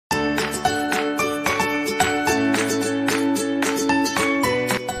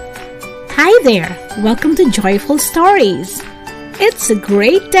Hi there! Welcome to Joyful Stories. It's a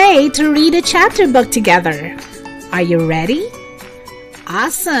great day to read a chapter book together. Are you ready?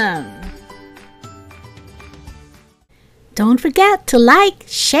 Awesome! Don't forget to like,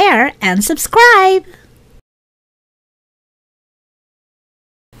 share, and subscribe.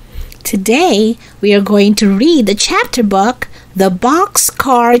 Today, we are going to read the chapter book, The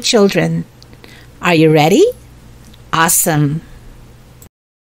Boxcar Children. Are you ready? Awesome!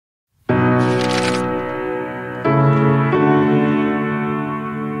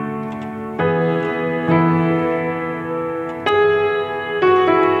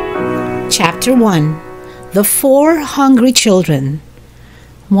 Chapter 1. The Four Hungry Children.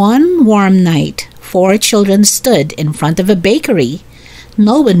 One warm night, 4 children stood in front of a bakery.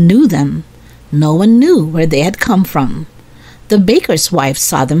 No one knew them. No one knew where they had come from. The baker's wife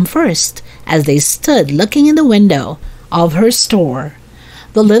saw them first, as they stood looking in the window of her store.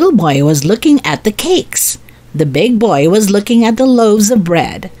 The little boy was looking at the cakes. The big boy was looking at the loaves of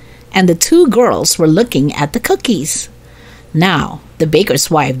bread, and the 2 girls were looking at the cookies. Now, the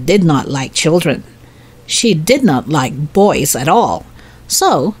baker's wife did not like children. She did not like boys at all.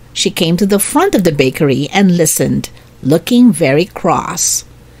 So, she came to the front of the bakery and listened, looking very cross.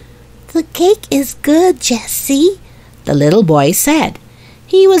 "The cake is good, Jessie," the little boy said.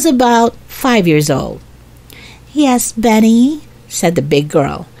 He was about 5 years old. "Yes, Benny," said the big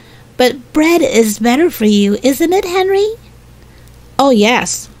girl. "But bread is better for you, isn't it, Henry?" "Oh,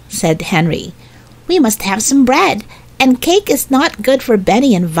 yes," said Henry. "We must have some bread, and cake is not good for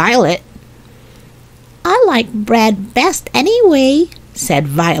Benny and Violet." "I like bread best anyway," said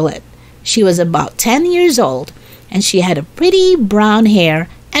Violet. She was about 10 years old, and she had a pretty brown hair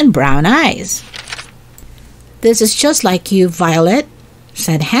and brown eyes. "This is just like you, Violet,"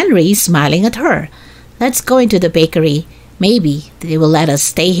 said Henry, smiling at her. "Let's go into the bakery. Maybe they will let us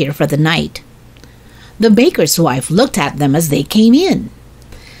stay here for the night." The baker's wife looked at them as they came in.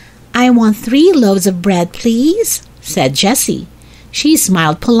 "I want 3 loaves of bread, please," said Jessie. She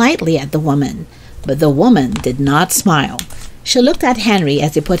smiled politely at the woman, but the woman did not smile. She looked at Henry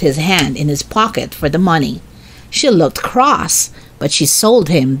as he put his hand in his pocket for the money. She looked cross, but she sold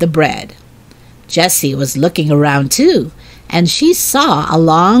him the bread. Jessie was looking around too, and she saw a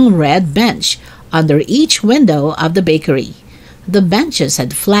long red bench under each window of the bakery. The benches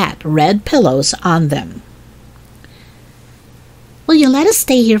had flat red pillows on them. "Will you let us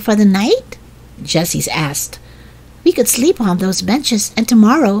stay here for the night?" Jessie asked. "We could sleep on those benches, and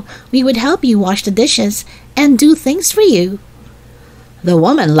tomorrow we would help you wash the dishes and do things for you." The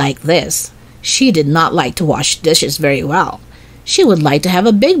woman liked this. She did not like to wash dishes very well. She would like to have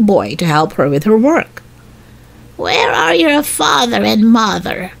a big boy to help her with her work. "Where are your father and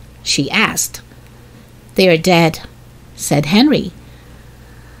mother?" she asked. "They are dead," said Henry.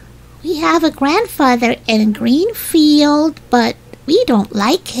 "We have a grandfather in Greenfield, but we don't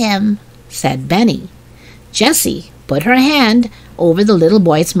like him," said Benny. Jessie put her hand over the little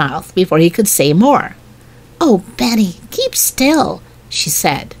boy's mouth before he could say more. "Oh, Benny, keep still," she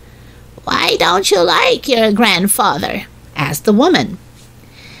said. "Why don't you like your grandfather?" asked the woman.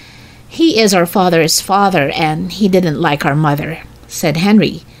 "He is our father's father, and he didn't like our mother," said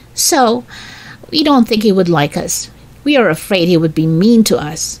Henry. "So, we don't think he would like us. We are afraid he would be mean to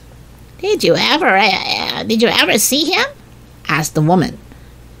us." Did you ever see him?" asked the woman.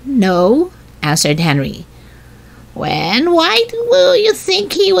 "No," answered Henry. Why will you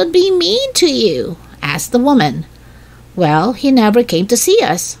think he would be mean to you?" asked the woman. "Well, he never came to see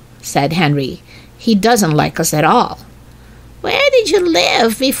us," said Henry. "He doesn't like us at all." "Where did you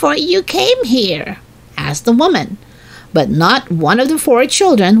live before you came here?" asked the woman. But not one of the 4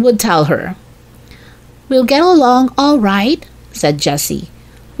 children would tell her. "We'll get along all right," said Jessie.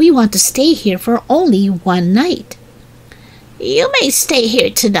 "We want to stay here for only one night." "You may stay here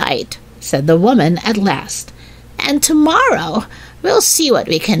tonight," said the woman at last. "And tomorrow we'll see what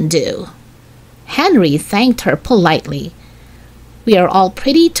we can do." Henry thanked her politely. "We are all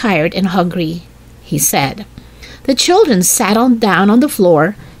pretty tired and hungry," he said. The children sat down on the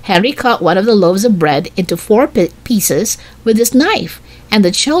floor. Henry cut one of the loaves of bread into 4 pieces with his knife, and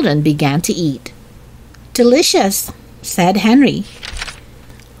the children began to eat. "Delicious," said Henry.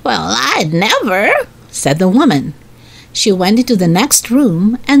 "Well, I'd never," said the woman. She went into the next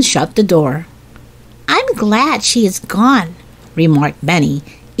room and shut the door. "I'm glad she is gone," remarked Benny,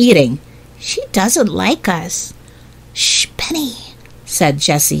 eating. "She doesn't like us." "Shh, Benny," said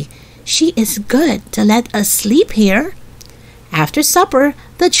Jessie. "She is good to let us sleep here." After supper,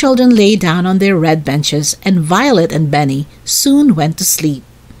 the children lay down on their red benches, and Violet and Benny soon went to sleep.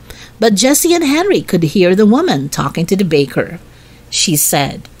 But Jessie and Henry could hear the woman talking to the baker. She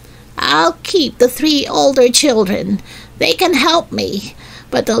said, I'll keep the 3 older children. They can help me.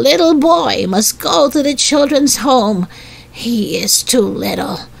 But the little boy must go to the children's home. He is too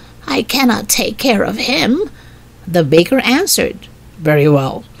little. I cannot take care of him." The baker answered, "Very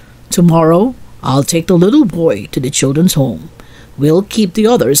well. Tomorrow I'll take the little boy to the children's home. We'll keep the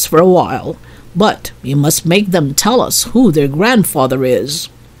others for a while, but you must make them tell us who their grandfather is."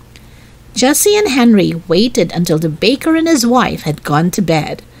 Jessie and Henry waited until the baker and his wife had gone to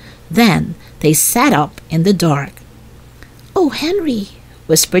bed. Then they sat up in the dark. "Oh, Henry,"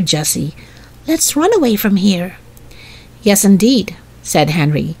 whispered Jessie, "let's run away from here." "Yes, indeed," said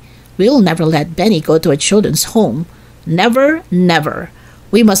Henry. "We'll never let Benny go to a children's home. Never, never.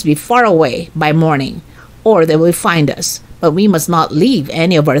 We must be far away by morning, or they will find us. But we must not leave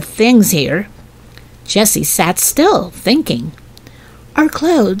any of our things here." Jessie sat still, thinking. "Our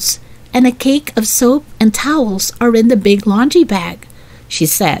clothes and a cake of soap and towels are in the big laundry bag," she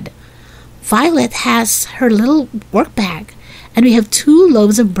said. "Violet has her little work bag, and we have 2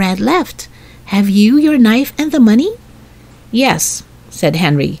 loaves of bread left. Have you your knife and the money?" "Yes," said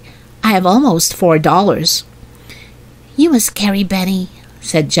Henry. "I have almost $4. "You must carry Benny,"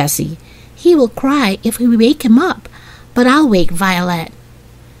 said Jessie. "He will cry if we wake him up, but I'll wake Violet."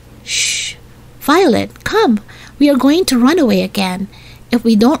 "Shh! Violet, come. We are going to run away again. If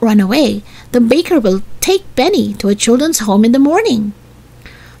we don't run away, the baker will take Benny to a children's home in the morning."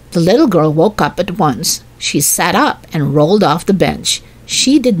 The little girl woke up at once. She sat up and rolled off the bench.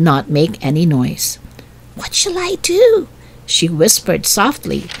 She did not make any noise. "What shall I do?" she whispered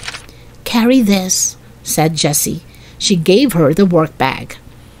softly. "Carry this," said Jessie. She gave her the work bag.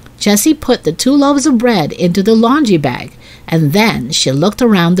 Jessie put the 2 loaves of bread into the laundry bag, and then she looked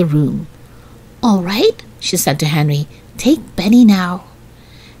around the room. "All right," she said to Henry. "Take Benny now."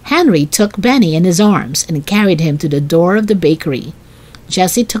 Henry took Benny in his arms and carried him to the door of the bakery.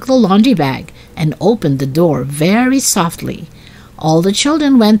 Jessie took the laundry bag and opened the door very softly. All the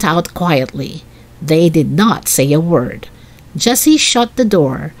children went out quietly. They did not say a word. Jessie shut the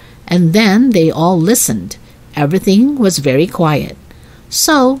door, and then they all listened. Everything was very quiet.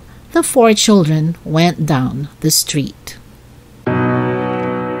 So the 4 children went down the street.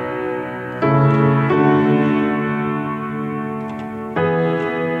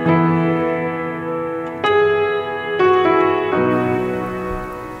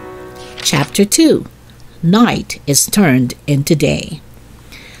 Chapter 2. Night is turned into day.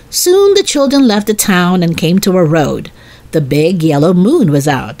 Soon the children left the town and came to a road. The big yellow moon was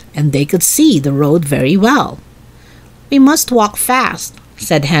out, and they could see the road very well. "We must walk fast,"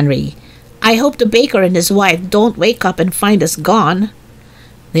 said Henry. "I hope the baker and his wife don't wake up and find us gone."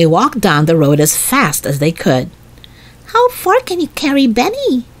 They walked down the road as fast as they could. "How far can you carry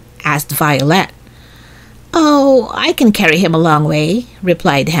Benny?" asked Violet. "Oh, I can carry him a long way,"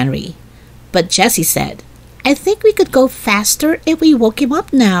 replied Henry. But Jessie said, "I think we could go faster if we woke him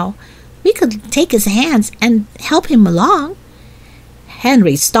up now. We could take his hands and help him along."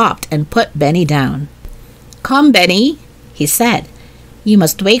 Henry stopped and put Benny down. "Come, Benny," he said. "You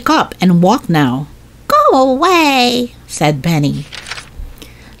must wake up and walk now." "Go away," said Benny.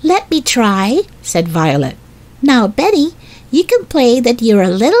 "Let me try," said Violet. "Now, Benny, you can play that you're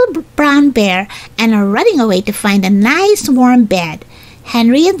a little brown bear and are running away to find a nice warm bed.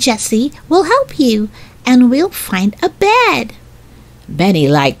 Henry and Jessie will help you, and we'll find a bed." Benny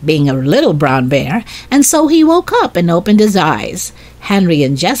liked being a little brown bear, and so he woke up and opened his eyes. Henry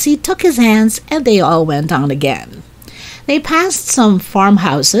and Jessie took his hands, and they all went on again. They passed some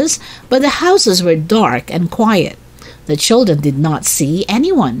farmhouses, but the houses were dark and quiet. The children did not see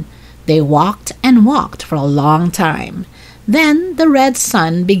anyone. They walked and walked for a long time. Then the red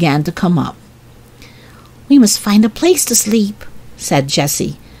sun began to come up. "We must find a place to sleep," said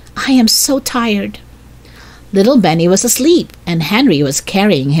Jessie. "I am so tired." Little Benny was asleep, and Henry was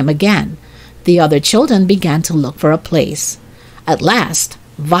carrying him again. The other children began to look for a place. At last,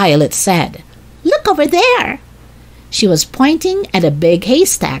 Violet said, "Look over there." She was pointing at a big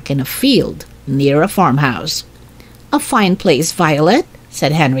haystack in a field near a farmhouse. "A fine place, Violet,"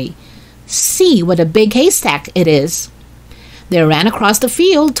 said Henry. "See what a big haystack it is." They ran across the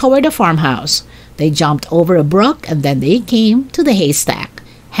field toward the farmhouse. They jumped over a brook, and then they came to the haystack.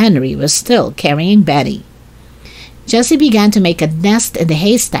 Henry was still carrying Benny. Jessie began to make a nest in the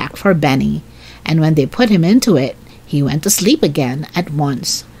haystack for Benny, and when they put him into it, he went to sleep again at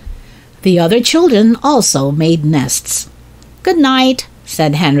once. The other children also made nests. "Good night,"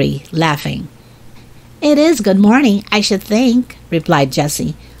 said Henry, laughing. "It is good morning, I should think," replied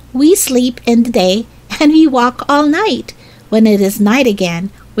Jessie. "We sleep in the day, and we walk all night. When it is night again,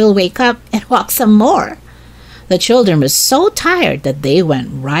 we'll wake up and walk some more." The children were so tired that they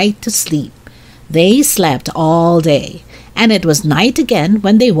went right to sleep. They slept all day, and it was night again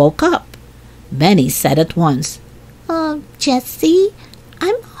when they woke up. Benny said at once, "Oh, Jessie,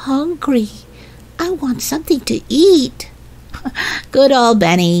 I'm hungry. I want something to eat." "Good old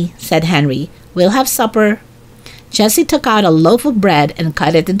Benny," said Henry. "We'll have supper." Jessie took out a loaf of bread and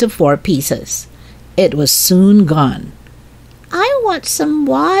cut it into 4 pieces. It was soon gone. "I want some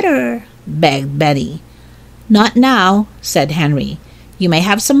water," begged Benny. "Not now," said Henry. "You may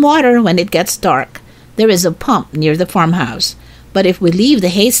have some water when it gets dark. There is a pump near the farmhouse, but if we leave the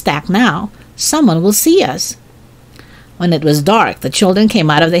haystack now, someone will see us." When it was dark, the children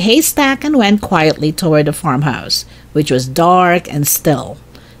came out of the haystack and went quietly toward the farmhouse, which was dark and still.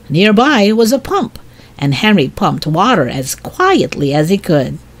 Nearby was a pump, and Henry pumped water as quietly as he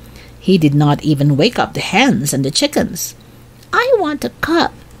could. He did not even wake up the hens and the chickens. "I want a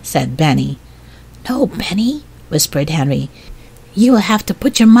cup," said Benny. "No, Benny," whispered Henry. "You will have to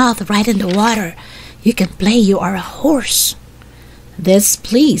put your mouth right in the water. You can play you are a horse." This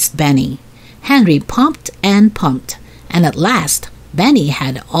pleased Benny. Henry pumped, and at last Benny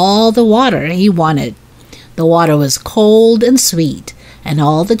had all the water he wanted. The water was cold and sweet, and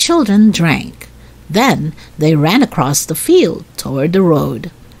all the children drank. Then they ran across the field toward the road.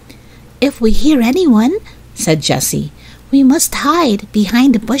 "If we hear anyone," said Jessie, "we must hide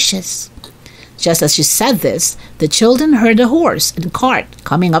behind the bushes." Just as she said this, the children heard a horse and cart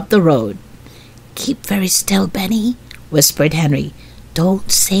coming up the road. "Keep very still, Benny," whispered Henry. "Don't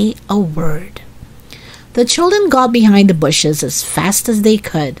say a word." The children got behind the bushes as fast as they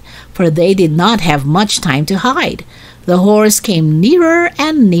could, for they did not have much time to hide. The horse came nearer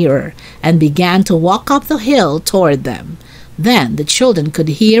and nearer, and began to walk up the hill toward them. Then the children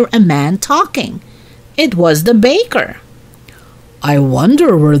could hear a man talking. It was the baker. "I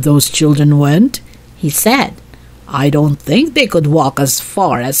wonder where those children went," he said. "I don't think they could walk as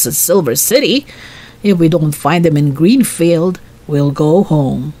far as the Silver City. If we don't find them in Greenfield, we'll go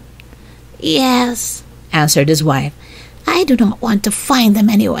home." "Yes," answered his wife. "I do not want to find them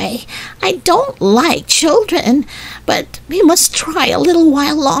anyway. I don't like children, but we must try a little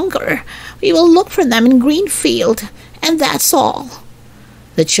while longer. We will look for them in Greenfield, and that's all."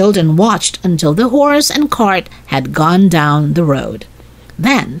 The children watched until the horse and cart had gone down the road.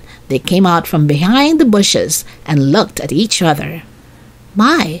 Then they came out from behind the bushes and looked at each other.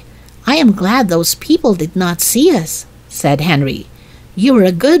 "My, I am glad those people did not see us," said Henry. "You were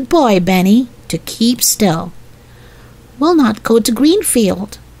a good boy, Benny, to keep still." "We'll not go to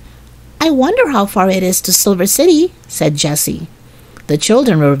Greenfield." "I wonder how far it is to Silver City," said Jessie. The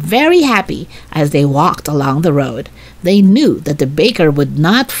children were very happy as they walked along the road. They knew that the baker would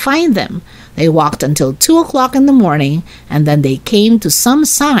not find them. They walked until 2 o'clock in the morning, and then they came to some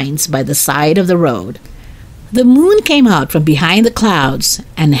signs by the side of the road. The moon came out from behind the clouds,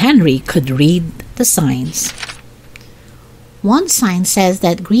 and Henry could read the signs. "One sign says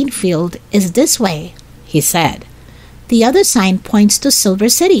that Greenfield is this way," he said. "The other sign points to Silver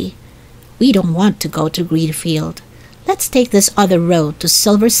City. We don't want to go to Greenfield. Let's take this other road to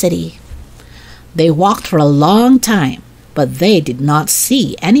Silver City." They walked for a long time, but they did not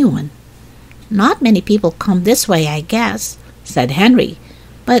see anyone. "Not many people come this way, I guess," said Henry,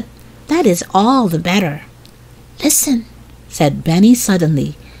 "but that is all the better." "Listen," said Benny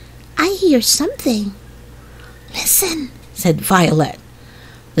suddenly. "I hear something." "Listen," said Violet.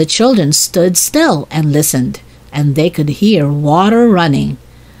 The children stood still and listened, and they could hear water running.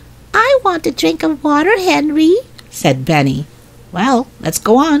 "I want a drink of water, Henry," said Benny. "Well, let's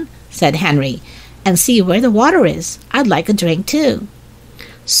go on," said Henry, "and see where the water is. I'd like a drink too."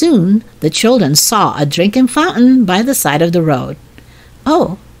 Soon the children saw a drinking fountain by the side of the road.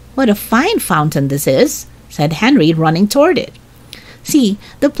 "Oh, what a fine fountain this is," said Henry, running toward it. "See,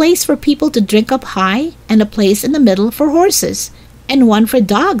 the place for people to drink up high, and a place in the middle for horses, and one for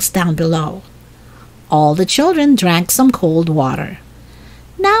dogs down below." All the children drank some cold water.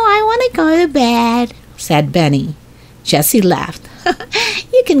 "Now I want to go to bed," said Benny. Jessie laughed.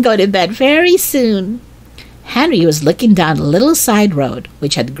 "You can go to bed very soon." Henry was looking down a little side road,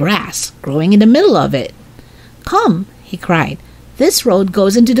 which had grass growing in the middle of it. "Come," he cried. "This road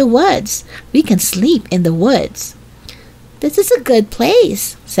goes into the woods. We can sleep in the woods." "This is a good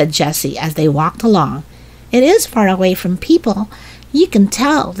place," said Jessie as they walked along. "It is far away from people. You can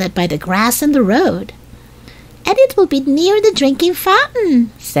tell that by the grass in the road." "And it will be near the drinking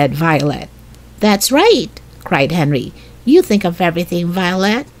fountain," said Violet. "That's right," cried Henry. "You think of everything,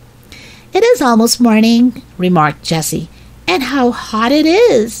 Violet." "It is almost morning," remarked Jessie. "And how hot it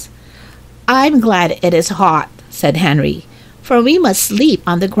is!" "I'm glad it is hot," said Henry, "for we must sleep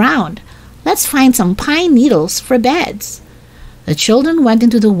on the ground. Let's find some pine needles for beds." The children went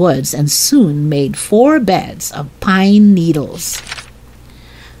into the woods and soon made 4 beds of pine needles.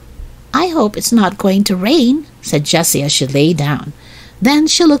 "I hope it's not going to rain," said Jessie as she lay down. Then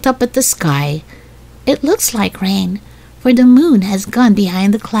she looked up at the sky. "It looks like rain, for the moon has gone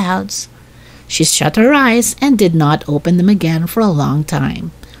behind the clouds." She shut her eyes and did not open them again for a long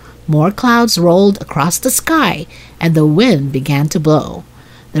time. More clouds rolled across the sky, and the wind began to blow.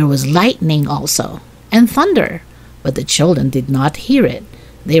 There was lightning also, and thunder, but the children did not hear it.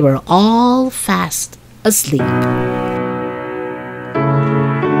 They were all fast asleep.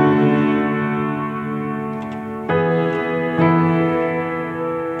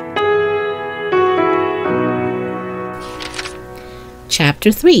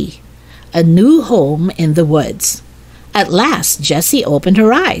 Chapter 3. A New Home in the Woods. At last Jessie opened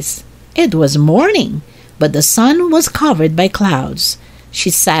her eyes. It was morning, but the sun was covered by clouds. She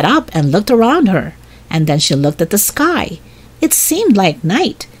sat up and looked around her, and then she looked at the sky. It seemed like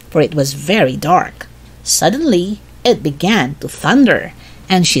night, for it was very dark. Suddenly, it began to thunder,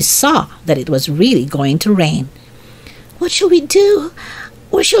 and she saw that it was really going to rain. "What shall we do?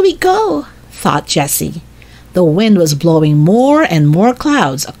 Where shall we go?" thought Jessie. The wind was blowing more and more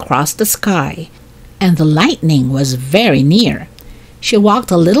clouds across the sky, and the lightning was very near. She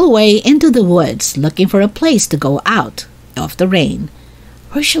walked a little way into the woods, looking for a place to go out of the rain.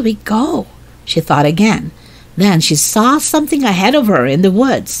 "Where shall we go?" she thought again. Then she saw something ahead of her in the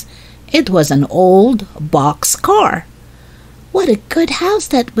woods. It was an old boxcar. "What a good house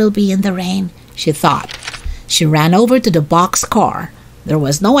that will be in the rain," she thought. She ran over to the boxcar. There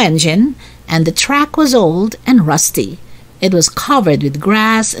was no engine, and the track was old and rusty. It was covered with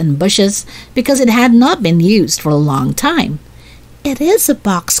grass and bushes because it had not been used for a long time. "It is a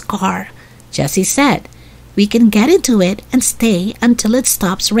boxcar," Jessie said. "We can get into it and stay until it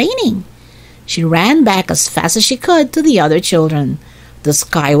stops raining." She ran back as fast as she could to the other children. The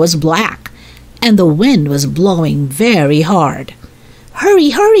sky was black, and the wind was blowing very hard. "Hurry,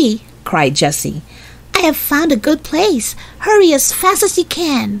 hurry!" cried Jessie. "I have found a good place. Hurry as fast as you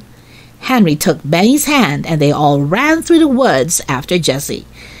can." Henry took Benny's hand, and they all ran through the woods after Jessie.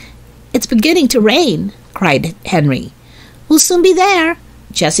 "It's beginning to rain," cried Henry. "We'll soon be there,"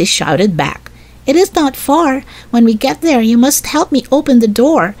 Jessie shouted back. "It is not far. When we get there, you must help me open the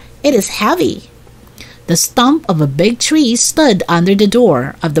door. It is heavy." The stump of a big tree stood under the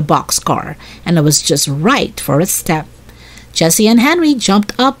door of the boxcar, and it was just right for a step. Jessie and Henry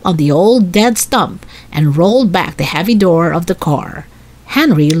jumped up on the old dead stump and rolled back the heavy door of the car.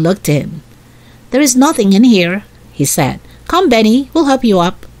 Henry looked in. "There is nothing in here," he said. "Come, Benny, we'll help you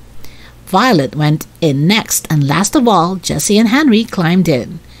up." Violet went in next, and last of all, Jessie and Henry climbed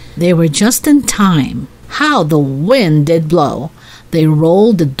in. They were just in time. How the wind did blow! They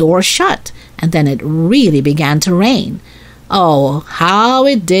rolled the door shut, and then it really began to rain. Oh, how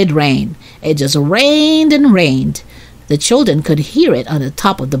it did rain! It just rained and rained. The children could hear it on the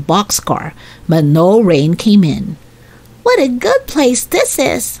top of the boxcar, but no rain came in. "What a good place this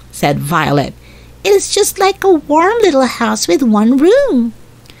is," said Violet. "It is just like a warm little house with one room."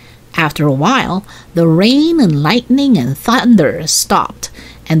 After a while, the rain and lightning and thunder stopped,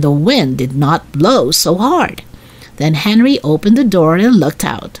 and the wind did not blow so hard. Then Henry opened the door and looked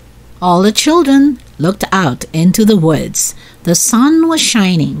out. All the children looked out into the woods. The sun was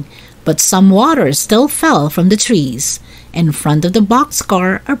shining, but some water still fell from the trees. In front of the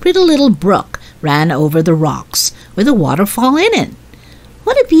boxcar, a pretty little brook ran over the rocks, with a waterfall in it.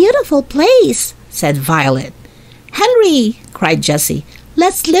 "What a beautiful place," said Violet. "Henry," cried Jessie,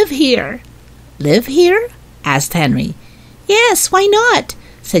 "let's live here." "Live here?" asked Henry. "Yes, why not?"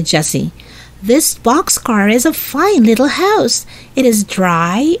 said Jessie. "This boxcar is a fine little house. It is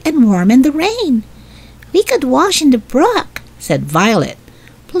dry and warm in the rain." "We could wash in the brook," said Violet.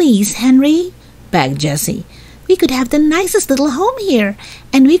 "Please, Henry," begged Jessie. "We could have the nicest little home here,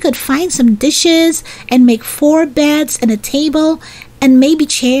 and we could find some dishes and make 4 beds and a table and maybe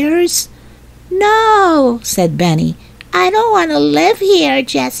chairs." "No," said Benny. "I don't want to live here,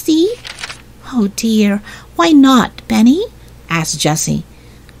 Jessie." "Oh dear, why not, Benny?" asked Jessie.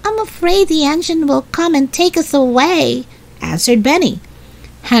 "I'm afraid the engine will come and take us away," answered Benny.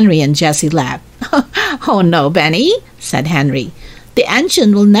 Henry and Jessie laughed. "Oh no, Benny," said Henry. "The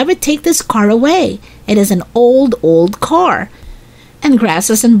engine will never take this car away. It is an old car, and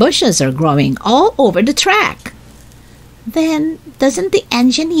grasses and bushes are growing all over the track." "Then doesn't the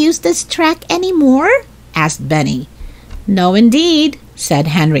engine use this track anymore?" asked Benny. "No, indeed," said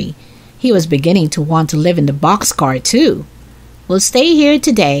Henry. He was beginning to want to live in the boxcar too. "We'll stay here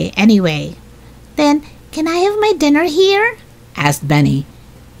today anyway." "Then can I have my dinner here?" asked Benny.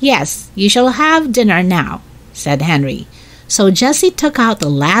 Yes, you shall have dinner now, said Henry. So Jessie took out the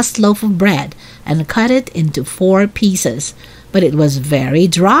last loaf of bread and cut it into 4 pieces, but it was very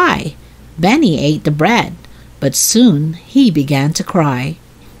dry. Benny ate the bread, but soon he began to cry.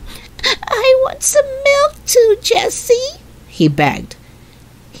 I want some milk too, Jessie, he begged.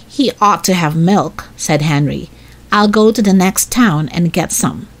 He ought to have milk, said Henry. I'll go to the next town and get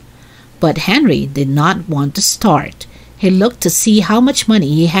some. But Henry did not want to start. He looked to see how much money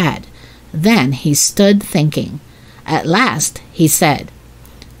he had. Then he stood thinking. At last he said,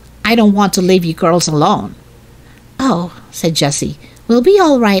 I don't want to leave you girls alone. Oh, said Jessie, we'll be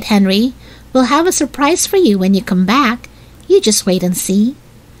all right, Henry. We'll have a surprise for you when you come back. You just wait and see.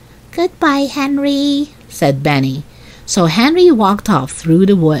 Goodbye, Henry, said Benny. So Henry walked off through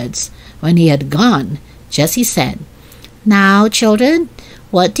the woods. When he had gone, Jessie said, Now, children,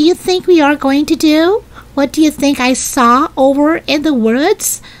 what do you think we are going to do? What do you think I saw over in the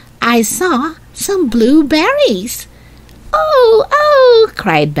woods? I saw some blueberries. Oh,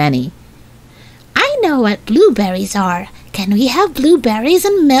 cried Benny. I know what blueberries are. Can we have blueberries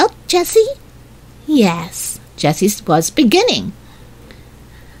and milk, Jessie? Yes, Jessie was beginning.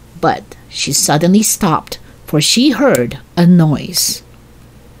 But she suddenly stopped, for she heard a noise.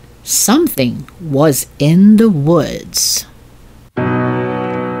 Something was in the woods.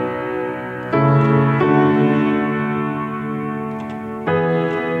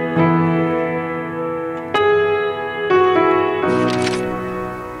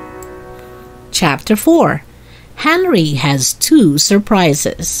 Chapter 4. Henry has 2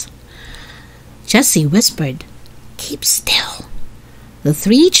 surprises. Jessie whispered, Keep still. The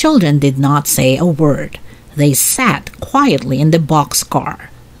 3 children did not say a word. They sat quietly in the boxcar,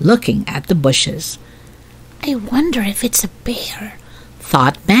 looking at the bushes. I wonder if it's a bear,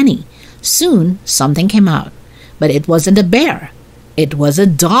 thought Benny. Soon something came out, but it wasn't a bear. It was a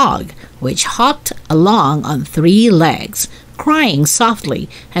dog, which hopped along on 3 legs, crying softly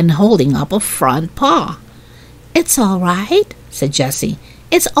and holding up a front paw. It's all right, said Jessie.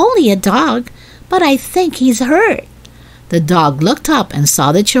 It's only a dog, but I think he's hurt. The dog looked up and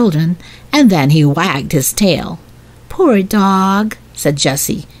saw the children, and then he wagged his tail. Poor dog, said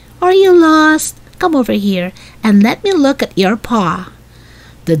Jessie. Are you lost? Come over here and let me look at your paw.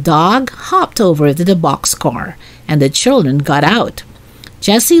 The dog hopped over to the boxcar, and the children got out.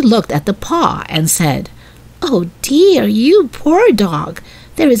 Jessie looked at the paw and said, Oh dear, you poor dog.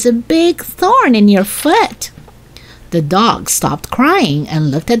 There is a big thorn in your foot. The dog stopped crying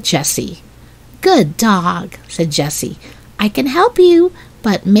and looked at Jessie. Good dog, said Jessie. I can help you,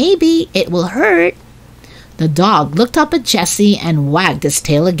 but maybe it will hurt. The dog looked up at Jessie and wagged his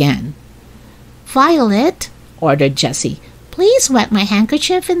tail again. Violet, ordered Jessie, please wet my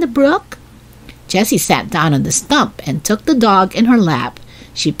handkerchief in the brook. Jessie sat down on the stump and took the dog in her lap.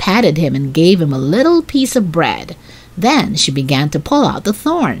 She patted him and gave him a little piece of bread. Then she began to pull out the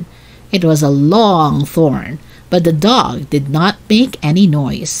thorn. It was a long thorn, but the dog did not make any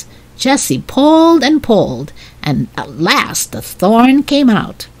noise. Jessie pulled and pulled, and at last the thorn came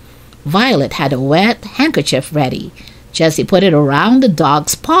out. Violet had a wet handkerchief ready. Jessie put it around the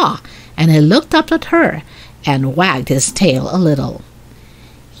dog's paw, and he looked up at her and wagged his tail a little.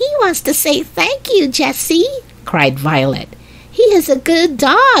 He wants to say thank you, Jessie, cried Violet. He is a good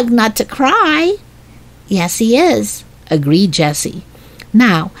dog not to cry. Yes, he is, agreed Jessie.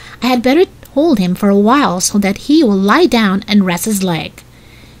 Now, I had better hold him for a while so that he will lie down and rest his leg.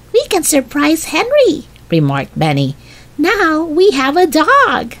 We can surprise Henry, remarked Benny. Now we have a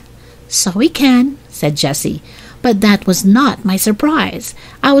dog. So we can, said Jessie. But that was not my surprise.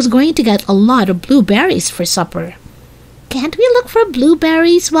 I was going to get a lot of blueberries for supper. Can't we look for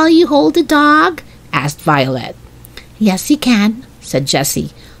blueberries while you hold the dog? Asked Violet. Yes, you can, said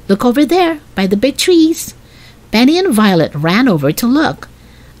Jessie. Look over there, by the big trees. Benny and Violet ran over to look.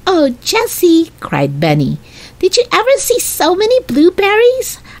 Oh, Jessie, cried Benny. Did you ever see so many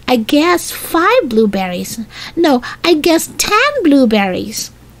blueberries? I guess 5 blueberries. No, I guess 10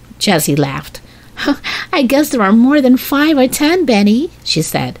 blueberries. Jessie laughed. I guess there are more than 5 or 10, Benny, she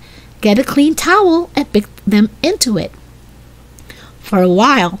said. Get a clean towel and pick them into it. For a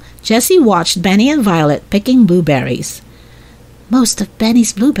while, Jessie watched Benny and Violet picking blueberries. Most of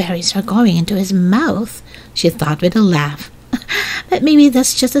Benny's blueberries are going into his mouth, she thought with a laugh. But maybe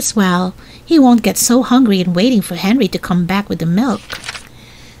that's just as well. He won't get so hungry and waiting for Henry to come back with the milk.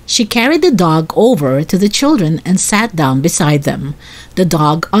 She carried the dog over to the children and sat down beside them, the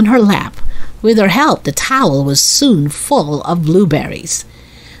dog on her lap. With her help, the towel was soon full of blueberries.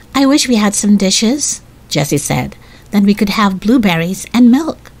 I wish we had some dishes, Jessie said. Then we could have blueberries and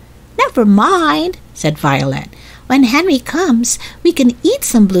milk. Never mind, said Violet. When Henry comes, we can eat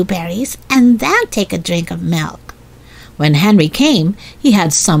some blueberries and then take a drink of milk." When Henry came, he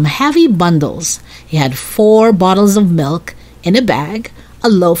had some heavy bundles. He had 4 bottles of milk in a bag, a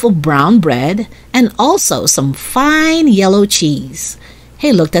loaf of brown bread, and also some fine yellow cheese.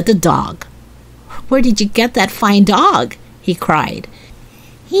 He looked at the dog. "Where did you get that fine dog?" he cried.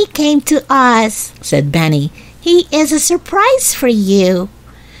 "He came to us," said Benny. "He is a surprise for you."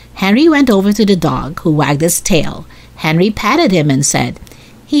 Henry went over to the dog, who wagged his tail. Henry patted him and said,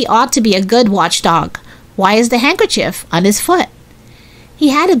 "He ought to be a good watchdog. Why is the handkerchief on his foot?" "He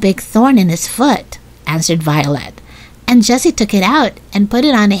had a big thorn in his foot," answered Violet, "and Jessie took it out and put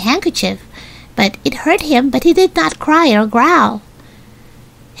it on the handkerchief, but it hurt him, but he did not cry or growl."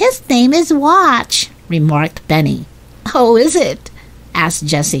 "His name is Watch," remarked Benny. "Oh, is it?" asked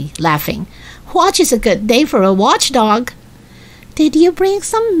Jessie, laughing. "Watch is a good name for a watchdog." "Did you bring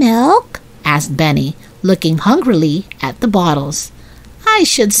some milk?" asked Benny, looking hungrily at the bottles. "I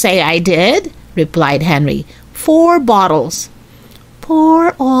should say I did," replied Henry. 4 bottles.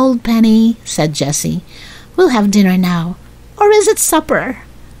 "Poor old Benny," said Jessie. "We'll have dinner now. Or is it supper?"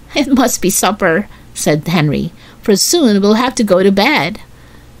 "It must be supper," said Henry, "for soon we'll have to go to bed."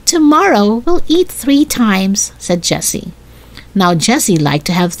 "Tomorrow we'll eat 3 times," said Jessie. Now Jessie liked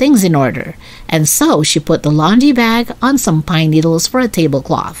to have things in order, and so she put the laundry bag on some pine needles for a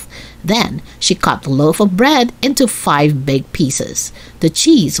tablecloth. Then she cut the loaf of bread into 5 big pieces. The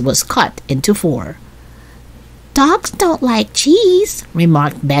cheese was cut into 4. "Dogs don't like cheese,"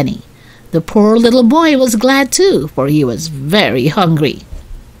 remarked Benny. The poor little boy was glad too, for he was very hungry.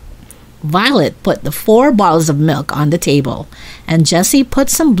 Violet put the 4 bottles of milk on the table, and Jessie put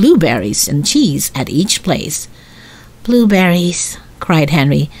some blueberries and cheese at each place. "Blueberries," cried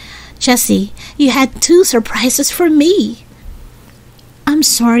Henry. "Jessie, you had 2 surprises for me." "I'm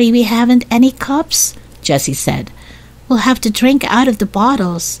sorry we haven't any cups," Jessie said. "We'll have to drink out of the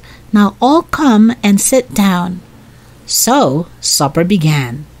bottles. Now all come and sit down." So supper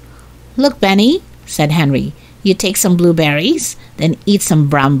began. "Look, Benny," said Henry, "you take some blueberries, then eat some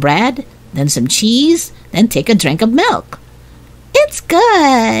brown bread, then some cheese, then take a drink of milk." "It's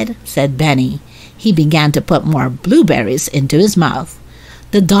good," said Benny. He began to put more blueberries into his mouth.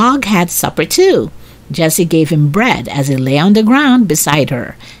 The dog had supper too. Jessie gave him bread as he lay on the ground beside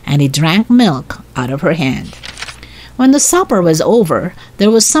her, and he drank milk out of her hand. When the supper was over, there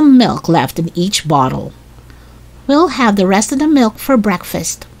was some milk left in each bottle. "We'll have the rest of the milk for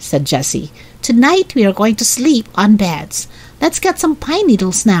breakfast," said Jessie. "Tonight we are going to sleep on beds. Let's get some pine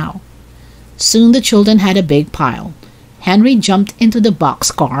needles now." Soon the children had a big pile. Henry jumped into the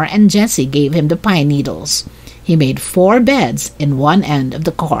boxcar and Jessie gave him the pine needles. He made 4 beds in one end of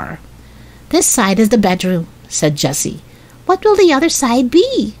the car. "This side is the bedroom," said Jessie. "What will the other side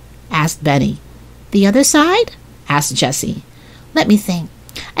be?" asked Benny. "The other side?" asked Jessie. "Let me think.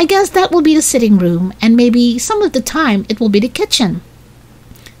 I guess that will be the sitting room, and maybe some of the time it will be the kitchen."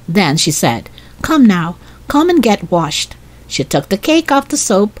 Then she said, "Come now, come and get washed." She took the cake off the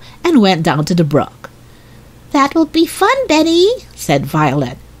soap and went down to the brook. "That will be fun, Benny," said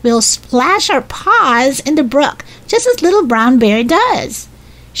Violet. "We'll splash our paws in the brook, just as little Brown Bear does."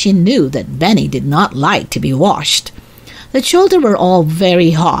 She knew that Benny did not like to be washed. The children were all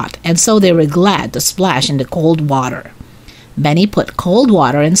very hot, and so they were glad to splash in the cold water. Benny put cold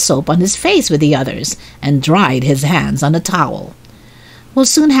water and soap on his face with the others and dried his hands on a towel.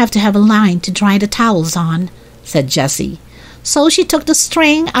 "We'll soon have to have a line to dry the towels on," said Jessie. So she took the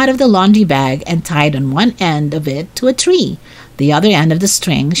string out of the laundry bag and tied on one end of it to a tree. The other end of the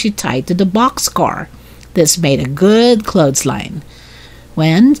string she tied to the boxcar. This made a good clothesline.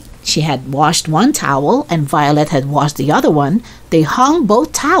 When she had washed one towel and Violet had washed the other one, they hung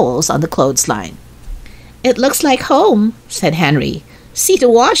both towels on the clothesline. "It looks like home," said Henry. "See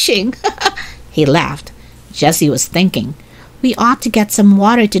the washing." He laughed. Jessie was thinking. "We ought to get some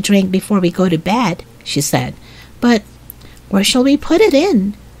water to drink before we go to bed," she said. "But where shall we put it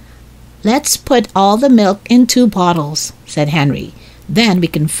in?" "Let's put all the milk in 2 bottles," said Henry. "Then we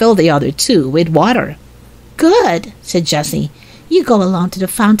can fill the other 2 with water." "Good," said Jessie. "You go along to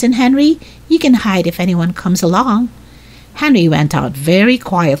the fountain, Henry. You can hide if anyone comes along." Henry went out very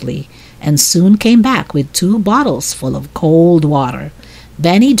quietly and soon came back with 2 bottles full of cold water.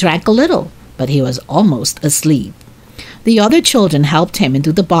 Benny drank a little, but he was almost asleep. The other children helped him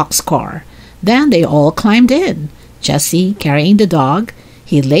into the boxcar. Then they all climbed in, Jessie carrying the dog.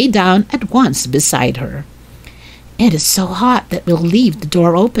 He lay down at once beside her. "It is so hot that we'll leave the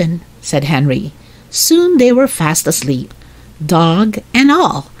door open," said Henry. Soon they were fast asleep, dog and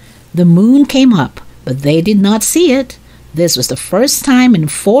all. The moon came up, but they did not see it. This was the first time in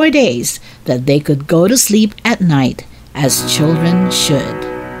 4 days that they could go to sleep at night as children should.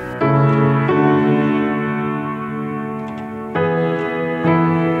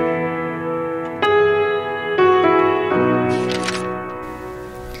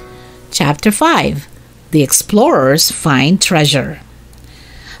 Chapter 5. The Explorers Find Treasure.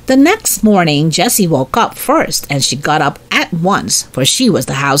 The next morning, Jessie woke up first, and she got up at once, for she was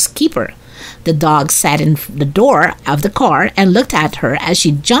the housekeeper. The dog sat in the door of the car and looked at her as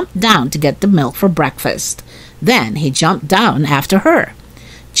she jumped down to get the milk for breakfast. Then he jumped down after her.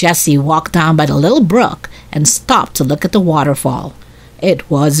 Jessie walked down by the little brook and stopped to look at the waterfall. It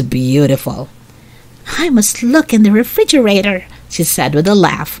was beautiful. "I must look in the refrigerator," she said with a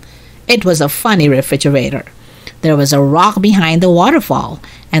laugh. It was a funny refrigerator. There was a rock behind the waterfall,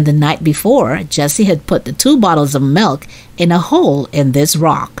 and the night before, Jessie had put the 2 bottles of milk in a hole in this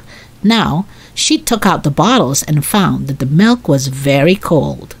rock. Now, she took out the bottles and found that the milk was very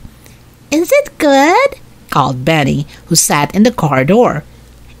cold. "Is it good?" called Benny, who sat in the car door.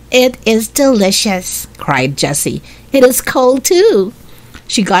 "It is delicious," cried Jessie. "It is cold too."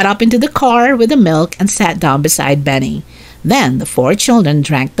 She got up into the car with the milk and sat down beside Benny. Then the 4 children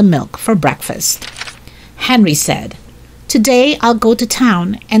drank the milk for breakfast. Henry said, "Today I'll go to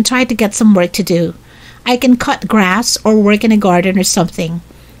town and try to get some work to do. I can cut grass or work in a garden or something.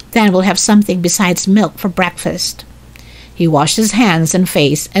 Then we'll have something besides milk for breakfast." He washed his hands and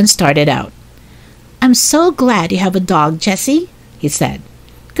face and started out. "I'm so glad you have a dog, Jessie," he said.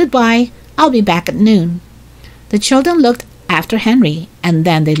 "Goodbye. I'll be back at noon." The children looked after Henry, and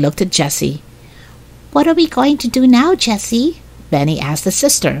then they looked at Jessie. "What are we going to do now, Jessie?" Benny asked his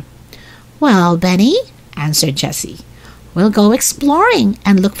sister. "Well, Benny," answered Jessie, "we'll go exploring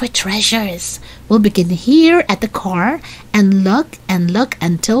and look for treasures. We'll begin here at the car and look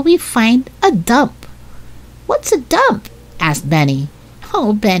until we find a dump." "What's a dump?" asked Benny.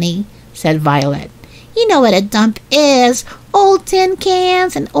 "Oh, Benny," said Violet, "you know what a dump is. Old tin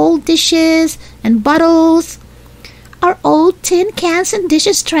cans and old dishes and bottles." "Are old tin cans and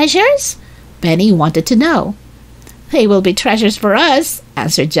dishes treasures?" Benny wanted to know. "They will be treasures for us,"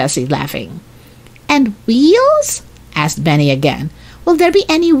 answered Jessie, laughing. "And wheels?" asked Benny again. "Will there be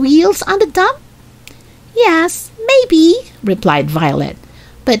any wheels on the dump?" "Yes, maybe," replied Violet.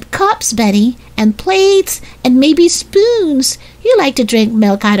 "But cups, Benny, and plates, and maybe spoons. You like to drink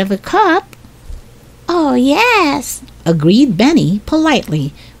milk out of a cup." "Oh, yes," agreed Benny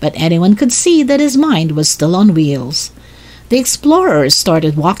politely, but anyone could see that his mind was still on wheels. The explorers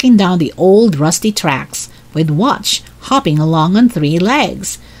started walking down the old rusty tracks, with Watch hopping along on 3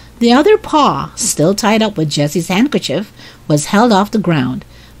 legs. The other paw, still tied up with Jessie's handkerchief, was held off the ground,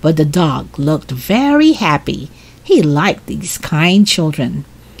 but the dog looked very happy. He liked these kind children.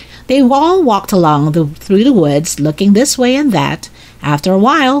 They all walked along through the woods, looking this way and that. After a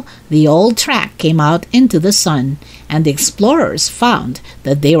while, the old track came out into the sun, and the explorers found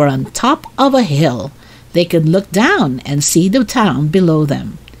that they were on top of a hill. They could look down and see the town below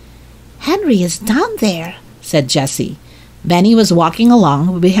them. "Henry is down there," said Jessie. Benny was walking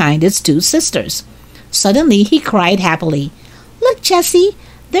along behind his 2 sisters. Suddenly he cried happily, "Look, Jessie,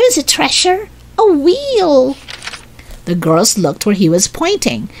 there's a treasure, a wheel." The girls looked where he was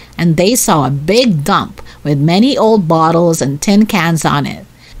pointing, and they saw a big dump with many old bottles and tin cans on it.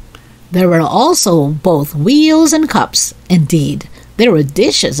 There were also both wheels and cups. Indeed, there were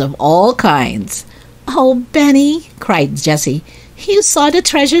dishes of all kinds. "Oh, Benny," cried Jessie, "you saw the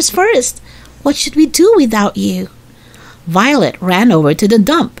treasures first. What should we do without you?" Violet ran over to the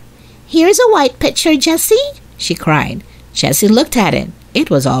dump. "Here's a white pitcher, Jessie," she cried. Jessie looked at it. It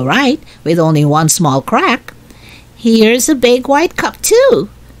was all right, with only one small crack. "Here's a big white cup, too,"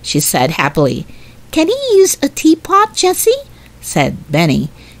 she said happily. "Can he use a teapot, Jessie?" said Benny.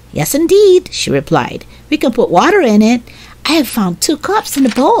 "Yes, indeed," she replied. "We can put water in it. I have found 2 cups in a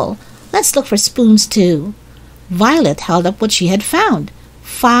bowl. Let's look for spoons, too." Violet held up what she had found.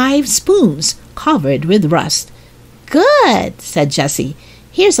 5 spoons covered with rust. "Good," said Jessie.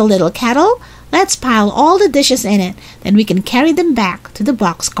 "Here's a little kettle. Let's pile all the dishes in it. Then we can carry them back to the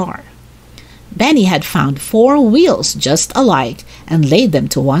boxcar." Benny had found 4 wheels just alike and laid them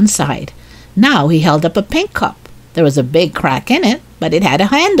to one side. Now he held up a pink cup. There was a big crack in it, but it had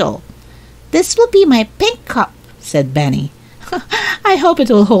a handle. "This will be my pink cup," said Benny. "I hope it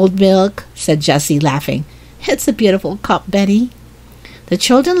will hold milk," said Jessie, laughing. "It's a beautiful cup, Benny." The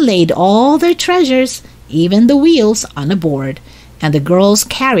children laid all their treasures, even the wheels, on a board, and the girls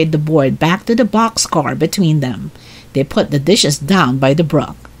carried the board back to the boxcar between them. They put the dishes down by the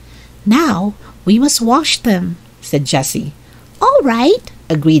brook. "Now we must wash them," said Jessie. "All right,"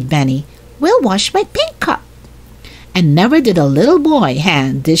 agreed Benny. "We'll wash my pink cup." and never did a little boy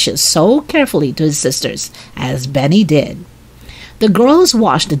hand dishes so carefully to his sisters as Benny did. The girls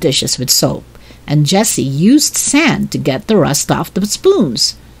washed the dishes with soap, and Jessie used sand to get the rust off the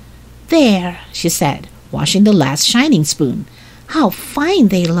spoons. "There," she said, washing the last shining spoon. "How fine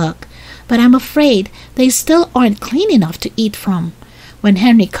they look, but I'm afraid they still aren't clean enough to eat from. When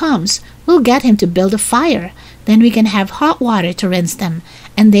Henry comes, we'll get him to build a fire. Then we can have hot water to rinse them,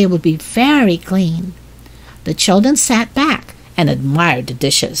 and they will be very clean." The children sat back and admired the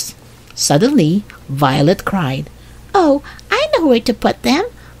dishes. Suddenly, Violet cried, "Oh, I know where to put them.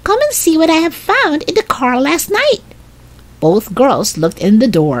 Come and see what I have found in the car last night." Both girls looked in the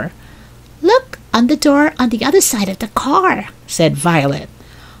door. "Look on the door on the other side of the car," said Violet.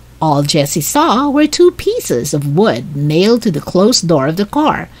 All Jessie saw were 2 pieces of wood nailed to the closed door of the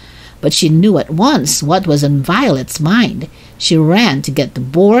car, but she knew at once what was in Violet's mind. She ran to get the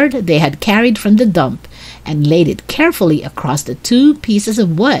board they had carried from the dump and laid it carefully across the 2 pieces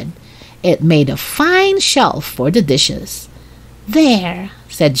of wood. It made a fine shelf for the dishes. "There,"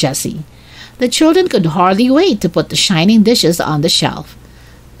 said Jessie. The children could hardly wait to put the shining dishes on the shelf.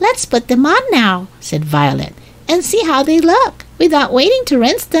 "Let's put them on now," said Violet, "and see how they look, without waiting to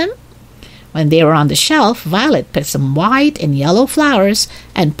rinse them." When they were on the shelf, Violet picked some white and yellow flowers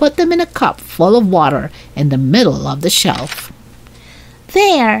and put them in a cup full of water in the middle of the shelf.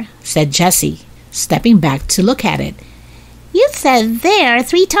 "There," said Jessie, stepping back to look at it. "You said there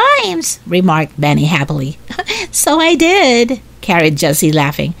 3 times," remarked Benny happily. "So I did," carried Jessie,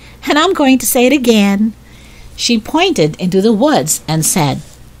 laughing, "and I'm going to say it again." She pointed into the woods and said,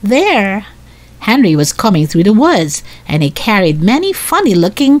 "There." Henry was coming through the woods, and he carried many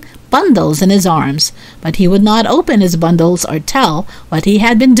funny-looking bundles in his arms, but he would not open his bundles or tell what he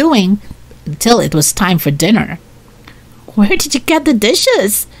had been doing until it was time for dinner. "Where did you get the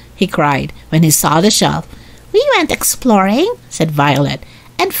dishes?" he cried when he saw the shelf. "We went exploring," said Violet,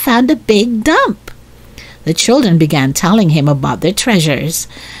 "and found a big dump." The children began telling him about their treasures.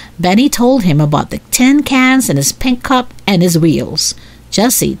 Benny told him about the tin cans and his pink cup and his wheels.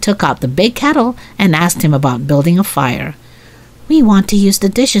 Jessie took out the big kettle and asked him about building a fire. "We want to use the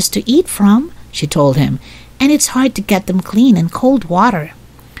dishes to eat from," she told him, "and it's hard to get them clean in cold water."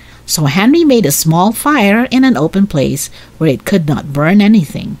 So Henry made a small fire in an open place where it could not burn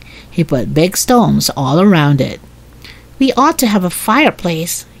anything. He put big stones all around it. "We ought to have a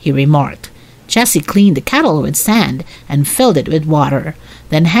fireplace," he remarked. Jessie cleaned the kettle with sand and filled it with water.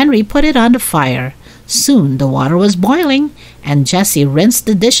 Then Henry put it on the fire. Soon the water was boiling, and Jessie rinsed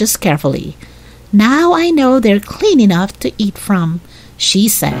the dishes carefully. "Now I know they're clean enough to eat from," she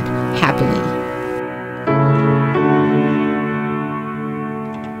said happily.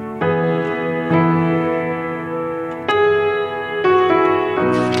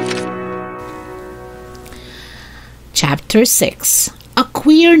 Chapter 6. A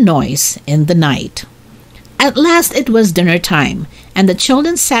Queer Noise in the Night. At last it was dinner time, and the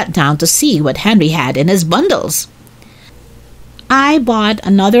children sat down to see what Henry had in his bundles. "I bought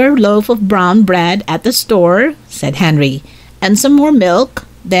another loaf of brown bread at the store," said Henry, "and some more milk.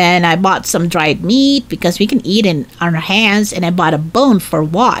 Then I bought some dried meat because we can eat in our hands, and I bought a bone for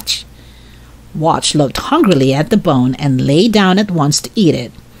Watch." Watch looked hungrily at the bone and lay down at once to eat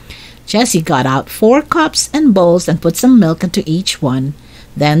it. Jessie got out 4 cups and bowls and put some milk into each one.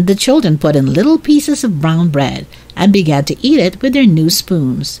 Then the children put in little pieces of brown bread and began to eat it with their new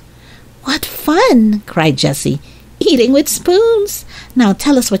spoons. "What fun!" cried Jessie. "Eating with spoons! Now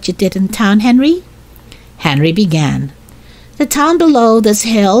tell us what you did in town, Henry." Henry began. "The town below this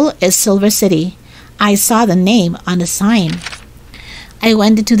hill is Silver City. I saw the name on the sign. I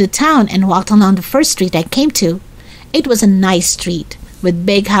went into the town and walked along the first street I came to. It was a nice street, with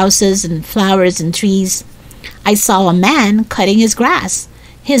big houses and flowers and trees. I saw a man cutting his grass.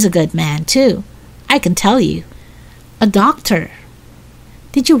 He's a good man, too, I can tell you. A doctor."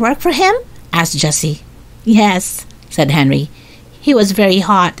 "Did you work for him?" asked Jessie. "Yes," said Henry. "He was very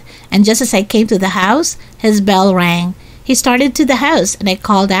hot, and just as I came to the house, his bell rang. He started to the house, and I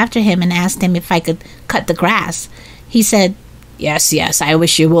called after him and asked him if I could cut the grass. He said, 'Yes, yes, I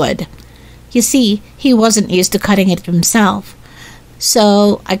wish you would.' You see, he wasn't used to cutting it himself.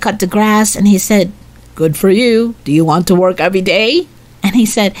 So I cut the grass, and he said, 'Good for you. Do you want to work every day?' And he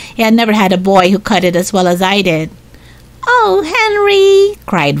said he had never had a boy who cut it as well as I did." "Oh, Henry!"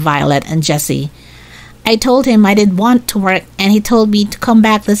 cried Violet and Jessie. "I told him I didn't want to work, and he told me to come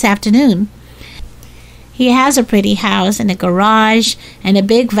back this afternoon. He has a pretty house and a garage and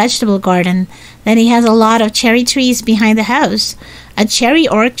a big vegetable garden. Then he has a lot of cherry trees behind the house, a cherry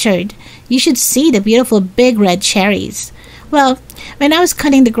orchard. You should see the beautiful big red cherries. Well, when I was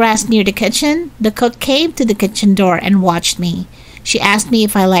cutting the grass near the kitchen, the cook came to the kitchen door and watched me. She asked me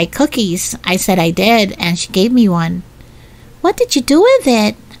if I liked cookies. I said I did, and she gave me one. What did you do with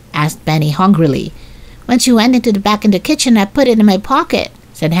it? Asked Benny hungrily. When she went into the back in the kitchen, I put it in my pocket,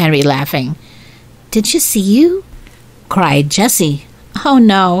 said Henry, laughing. Did she see you? Cried Jessie. Oh,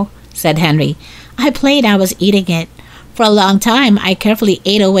 no, said Henry. I played I was eating it. For a long time, I carefully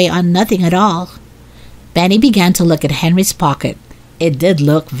ate away on nothing at all. Benny began to look at Henry's pocket. It did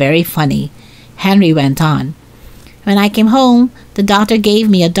look very funny. Henry went on. When I came home, the doctor gave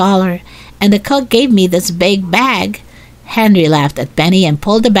me $1, and the cook gave me this big bag. Henry laughed at Benny and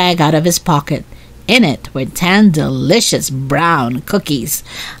pulled the bag out of his pocket. In it were 10 delicious brown cookies.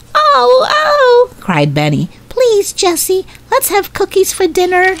 Oh, cried Benny. Please, Jessie, let's have cookies for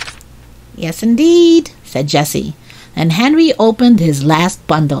dinner. Yes, indeed, said Jessie. And Henry opened his last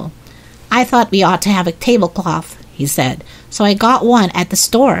bundle. I thought we ought to have a tablecloth, he said, so I got one at the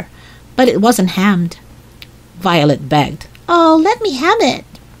store, but it wasn't hemmed. Violet begged. Oh, let me hem it.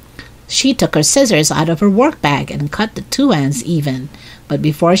 She took her scissors out of her work bag and cut the 2 ends even, but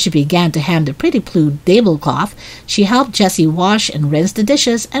before she began to hem the pretty blue tablecloth, she helped Jessie wash and rinse the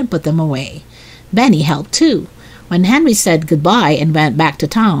dishes and put them away. Benny helped too. When Henry said goodbye and went back to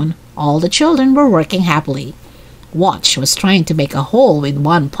town, all the children were working happily. Watch was trying to make a hole with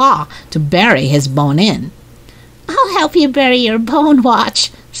one paw to bury his bone in. I'll help you bury your bone,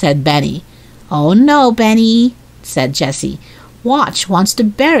 Watch, said Benny. Oh, no, Benny, said Jessie. Watch wants to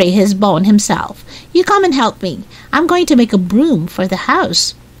bury his bone himself. You come and help me. I'm going to make a broom for the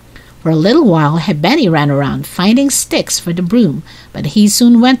house. For a little while, Benny ran around finding sticks for the broom, but he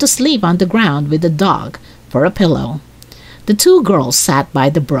soon went to sleep on the ground with the dog for a pillow. The 2 girls sat by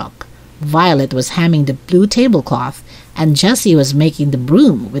the brook. Violet was hemming the blue tablecloth, and Jessie was making the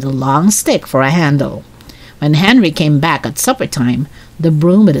broom with a long stick for a handle. When Henry came back at supper time, the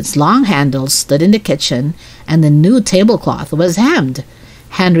broom with its long handle stood in the kitchen, and the new tablecloth was hemmed.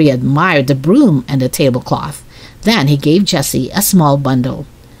 Henry admired the broom and the tablecloth. Then he gave Jessie a small bundle.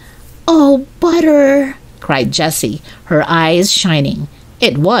 Oh, butter, cried Jessie, her eyes shining.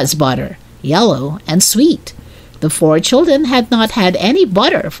 It was butter, yellow and sweet. The 4 children had not had any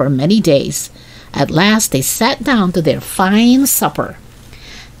butter for many days. At last they sat down to their fine supper.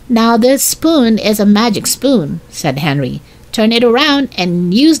 Now this spoon is a magic spoon, said Henry. Turn it around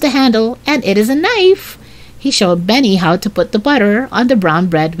and use the handle, and it is a knife. He showed Benny how to put the butter on the brown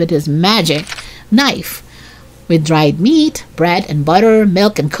bread with his magic knife. With dried meat, bread and butter,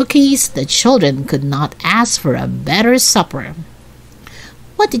 milk and cookies, the children could not ask for a better supper.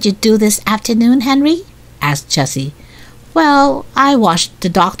 What did you do this afternoon, Henry? Asked Jessie. Well, I washed the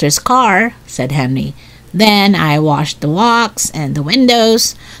doctor's car, said Henry. Then I washed the walks and the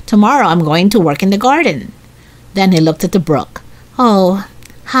windows. Tomorrow I'm going to work in the garden. Then he looked at the brook. Oh,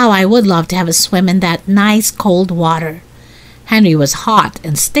 how I would love to have a swim in that nice cold water. Henry was hot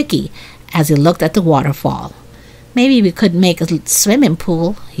and sticky as he looked at the waterfall. Maybe we could make a swimming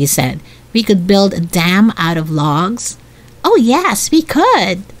pool, he said. We could build a dam out of logs. Oh, yes, we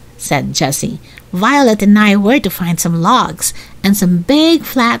could, said Jessie. Violet and I were to find some logs and some big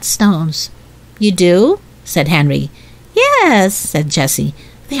flat stones. You do? Said Henry. Yes, said Jessie.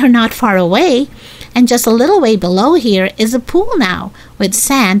 They are not far away, and just a little way below here is a pool now, with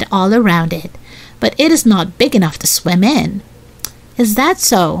sand all around it. But it is not big enough to swim in. Is that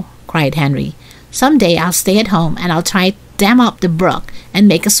so? Cried Henry. Some day I'll stay at home and I'll try to dam up the brook and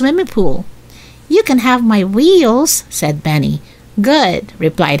make a swimming pool. You can have my wheels, said Benny. Good,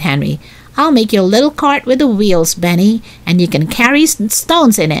 replied Henry. I'll make you a little cart with the wheels, Benny, and you can carry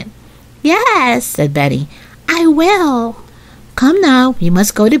stones in it. Yes, said Benny. I will. Come now, you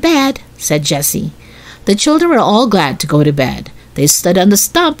must go to bed, said Jessie. The children were all glad to go to bed. They stood on the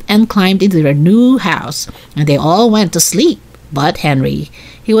stump and climbed into their new house, and they all went to sleep. But Henry,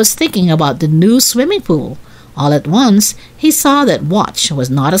 he was thinking about the new swimming pool. All at once, he saw that Watch was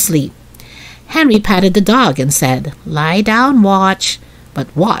not asleep. Henry patted the dog and said, "Lie down, Watch."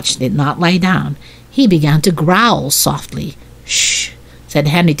 But Watch did not lie down. He began to growl softly. "Shh," said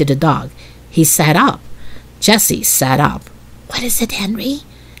Henry to the dog. He sat up. Jessie sat up. "What is it, Henry?"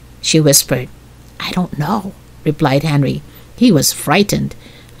 she whispered. "I don't know," replied Henry. He was frightened.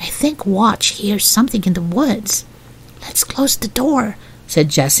 "I think Watch hears something in the woods." "Let's close the door," said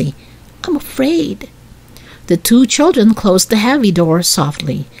Jessie. "I'm afraid." The two children closed the heavy door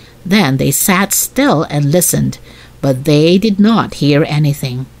softly. Then they sat still and listened, but they did not hear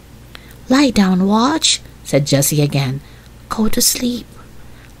anything. "Lie down, Watch," said Jessie again. "Go to sleep."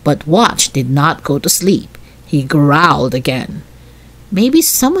 But Watch did not go to sleep. He growled again. "Maybe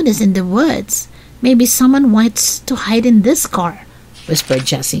someone is in the woods. Maybe someone wants to hide in this car, whispered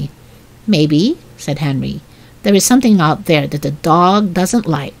Jessie. Maybe, said Henry. There is something out there that the dog doesn't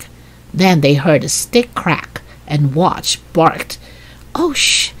like. Then they heard a stick crack, and Watch barked. Oh,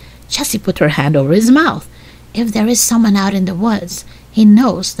 shh! Jessie put her hand over his mouth. If there is someone out in the woods, he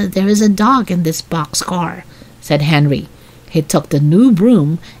knows that there is a dog in this boxcar, said Henry. He took the new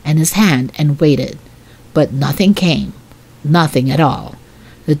broom in his hand and waited. But nothing came. Nothing at all.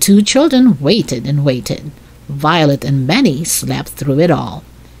 The two children waited and waited. Violet and Benny slept through it all.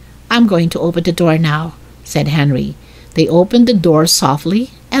 I'm going to open the door now, said Henry. They opened the door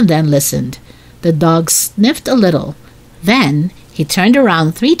softly and then listened. The dog sniffed a little. Then he turned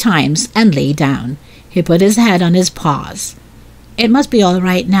around 3 times and lay down. He put his head on his paws. It must be all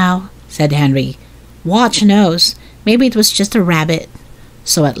right now, said Henry. Watch knows. Maybe it was just a rabbit.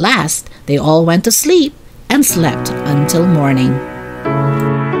 So at last they all went to sleep and slept until morning.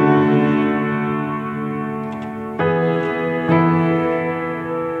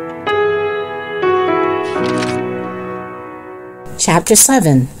 Chapter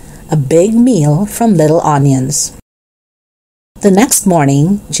 7. A Big Meal from Little Onions. The next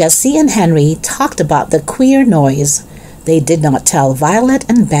morning, Jessie and Henry talked about the queer noise. They did not tell Violet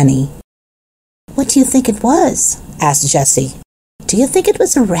and Benny. What do you think it was? Asked Jessie. Do you think it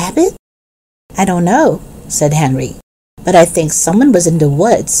was a rabbit? I don't know, said Henry, but I think someone was in the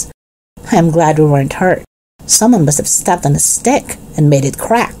woods. I am glad we weren't hurt. Someone must have stepped on a stick and made it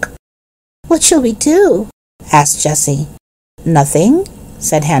crack. What shall we do? Asked Jessie. Nothing,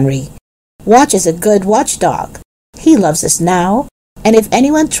 said Henry. Watch is a good watchdog. He loves us now, and if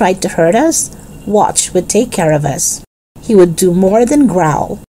anyone tried to hurt us, Watch would take care of us. He would do more than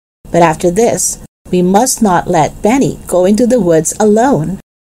growl. But after this, we must not let Benny go into the woods alone.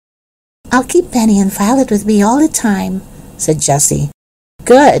 I'll keep Benny and Violet with me all the time, said Jessie.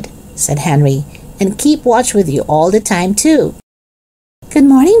 Good, said Henry, and keep Watch with you all the time too. Good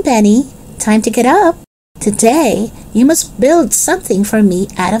morning, Benny. Time to get up. Today, you must build something for me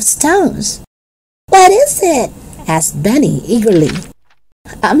out of stones. What is it? Asked Benny eagerly.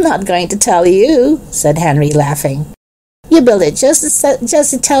 I'm not going to tell you, said Henry, laughing. You build it just as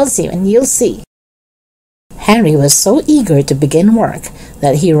Jessie tells you, and you'll see. Henry was so eager to begin work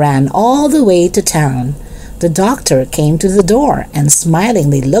that he ran all the way to town. The doctor came to the door and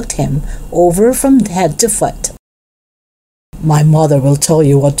smilingly looked him over from head to foot. My mother will tell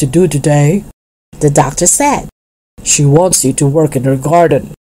you what to do today, the doctor said. She wants you to work in her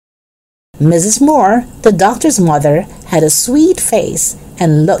garden. Mrs. Moore, the doctor's mother, had a sweet face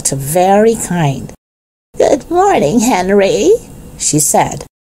and looked very kind. Good morning, Henry, she said.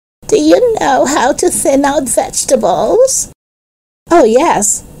 Do you know how to thin out vegetables? Oh,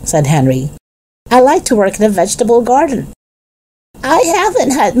 yes, said Henry. I like to work in a vegetable garden. I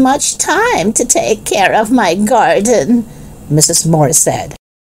haven't had much time to take care of my garden, Mrs. Moore said.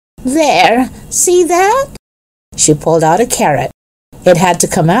 There, see that? She pulled out a carrot. It had to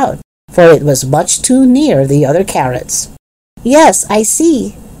come out, for it was much too near the other carrots. Yes, I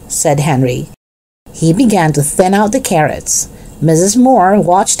see, said Henry. He began to thin out the carrots. Mrs. Moore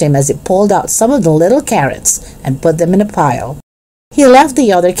watched him as he pulled out some of the little carrots and put them in a pile. He left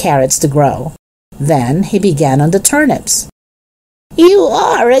the other carrots to grow. Then he began on the turnips. You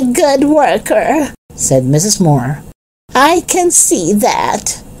are a good worker, said Mrs. Moore. I can see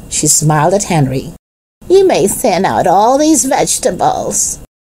that. She smiled at Henry. You may thin out all these vegetables.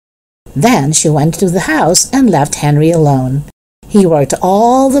 Then she went to the house and left Henry alone. He worked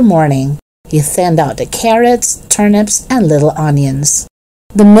all the morning. He thinned out the carrots, turnips, and little onions.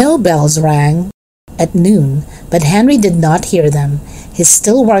 The mill bells rang at noon, but Henry did not hear them. He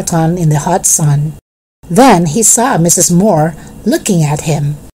still worked on in the hot sun. Then he saw Mrs. Moore looking at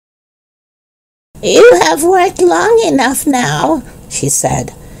him. You have worked long enough now, she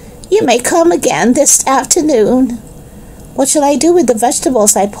said. You may come again this afternoon. What shall I do with the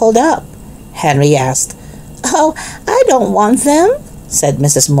vegetables I pulled up? Henry asked. Oh, I don't want them, said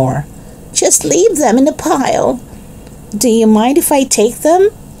Mrs. Moore. Just leave them in a pile. Do you mind if I take them?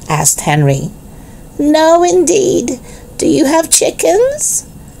 Asked Henry. No, indeed. Do you have chickens?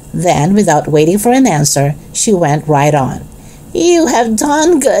 Then, without waiting for an answer, she went right on. You have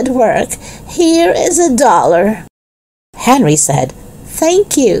done good work. Here is $1. Henry said,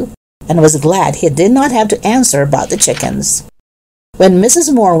 Thank you, and was glad he did not have to answer about the chickens. When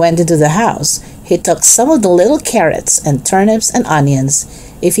Mrs. Moore went into the house, he took some of the little carrots and turnips and onions.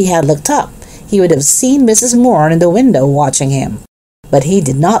 If he had looked up, he would have seen Mrs. Moore in the window watching him. But he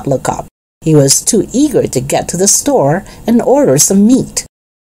did not look up. He was too eager to get to the store and order some meat.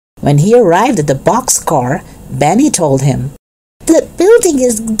 When he arrived at the boxcar, Benny told him, The building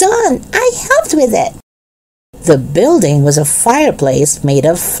is done. I helped with it. The building was a fireplace made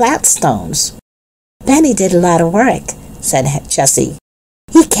of flat stones. Benny did a lot of work, said Jessie.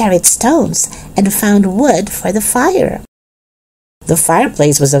 He carried stones and found wood for the fire. The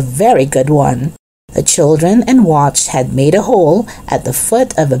fireplace was a very good one. The children and watched had made a hole at the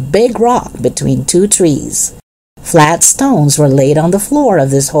foot of a big rock between two trees. Flat stones were laid on the floor of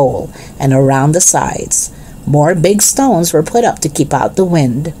this hole and around the sides. More big stones were put up to keep out the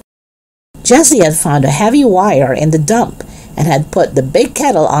wind. Jessie had found a heavy wire in the dump and had put the big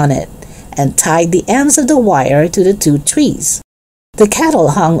kettle on it and tied the ends of the wire to the two trees. The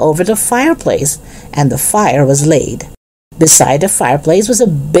kettle hung over the fireplace and the fire was laid. Beside the fireplace was a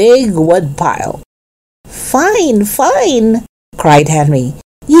big wood pile. Fine, fine, cried Henry.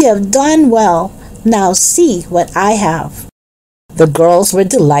 You have done well. Now see what I have. The girls were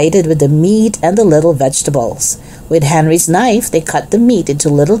delighted with the meat and the little vegetables. With Henry's knife, they cut the meat into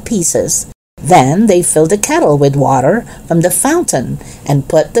little pieces. Then they filled the kettle with water from the fountain and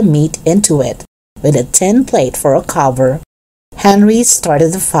put the meat into it, with a tin plate for a cover. Henry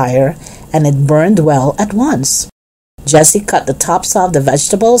started the fire, and it burned well at once. Jessie cut the tops off the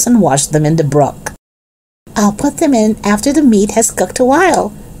vegetables and washed them in the brook. I'll put them in after the meat has cooked a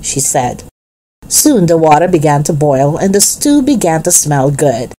while, she said. Soon the water began to boil and the stew began to smell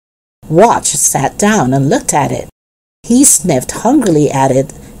good. Watch sat down and looked at it. He sniffed hungrily at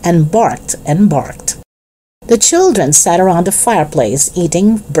it and barked and barked. The children sat around the fireplace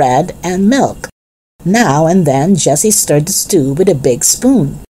eating bread and milk. Now and then Jessie stirred the stew with a big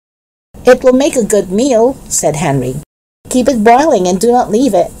spoon. It will make a good meal, said Henry. Keep it boiling and do not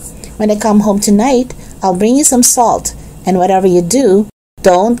leave it. When I come home tonight, I'll bring you some salt, and whatever you do,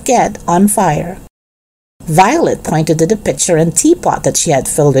 don't get on fire. Violet pointed to the pitcher and teapot that she had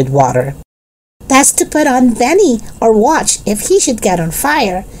filled with water. That's to put on Benny or watch if he should get on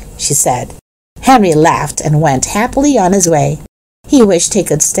fire, she said. Henry laughed and went happily on his way. He wished he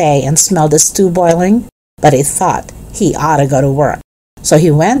could stay and smell the stew boiling, but he thought he ought to go to work. So he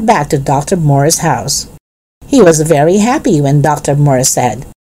went back to Dr. Moore's house. He was very happy when Dr. Moore said,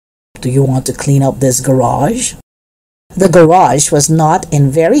 "Do you want to clean up this garage?" The garage was not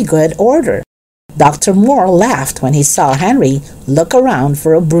in very good order. Dr. Moore laughed when he saw Henry look around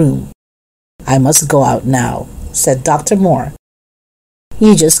for a broom. "I must go out now," said Dr. Moore.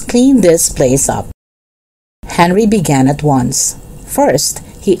 "You just clean this place up." Henry began at once. First,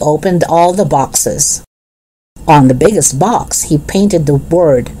 he opened all the boxes. On the biggest box, he painted the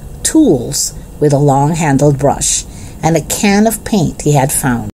word "tools" with a long-handled brush and a can of paint he had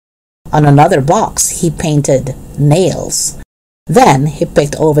found. On another box, he painted nails. Then he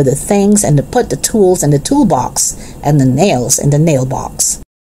picked over the things and put the tools in the toolbox and the nails in the nail box.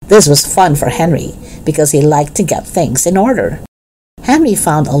 This was fun for Henry because he liked to get things in order. Henry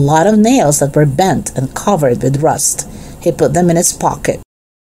found a lot of nails that were bent and covered with rust. He put them in his pocket.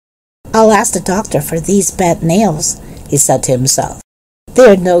 "I'll ask the doctor for these bent nails," he said to himself.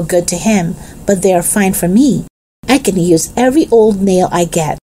 "They're no good to him, but they're fine for me. I can use every old nail I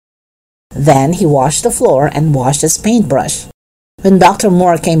get." Then he washed the floor and washed his paintbrush. When Dr.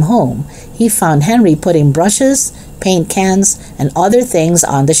 Moore came home, he found Henry putting brushes, paint cans, and other things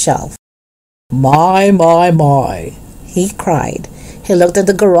on the shelf. My, he cried. He looked at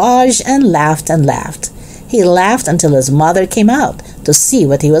the garage and laughed and laughed. He laughed until his mother came out to see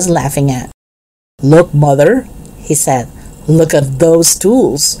what he was laughing at. "Look, Mother," he said. "Look at those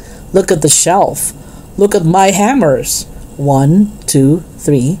tools. Look at the shelf. Look at my hammers. 1, 2,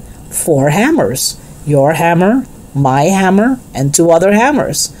 3, 4 hammers. Your hammer, my hammer, and 2 other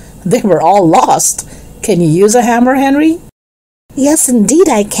hammers. They were all lost. Can you use a hammer, Henry?" "Yes, indeed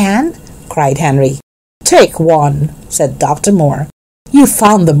I can," cried Henry. "Take one," said Dr. Moore. "You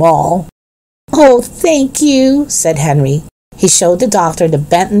found them all." "Oh, thank you," said Henry. He showed the doctor the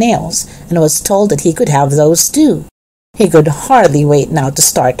bent nails and was told that he could have those too. He could hardly wait now to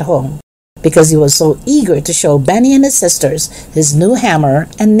start home, because he was so eager to show Benny and his sisters his new hammer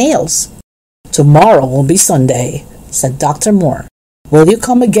and nails. "Tomorrow will be Sunday," said Dr. Moore. "Will you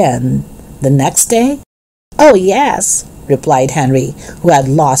come again the next day?" "Oh, yes," replied Henry, who had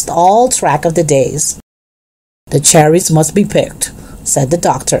lost all track of the days. "The cherries must be picked," said the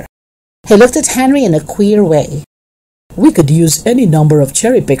doctor. He looked at Henry in a queer way. "We could use any number of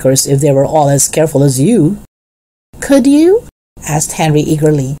cherry pickers if they were all as careful as you." "Could you?" asked Henry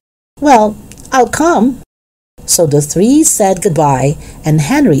eagerly. "Well, I'll come." So the three said goodbye, and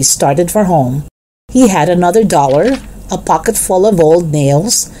Henry started for home. He had another $1, a pocket full of old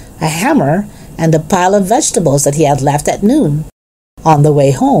nails, a hammer, and a pile of vegetables that he had left at noon. On the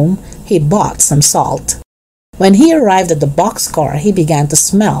way home, he bought some salt. When he arrived at the boxcar, he began to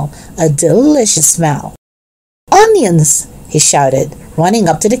smell a delicious smell. "Onions!" he shouted, running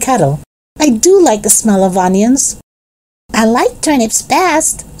up to the kettle. "I do like the smell of onions." "I like turnips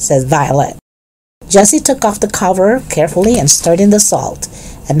best," said Violet. Jessie took off the cover carefully and stirred in the salt,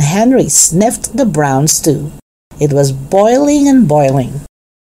 and Henry sniffed the brown stew. It was boiling and boiling.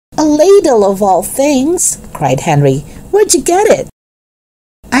 "A ladle of all things!" cried Henry. "Where'd you get it?"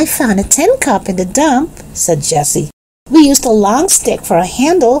 "I found a tin cup in the dump," said Jessie. "We used a long stick for a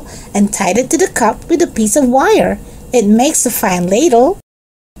handle and tied it to the cup with a piece of wire. It makes a fine ladle."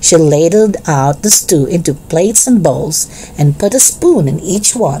 She ladled out the stew into plates and bowls and put a spoon in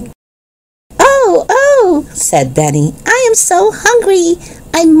each one. Oh, said Benny. "I am so hungry.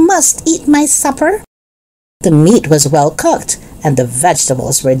 I must eat my supper." The meat was well cooked and the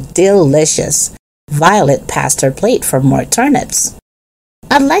vegetables were delicious. Violet passed her plate for more turnips.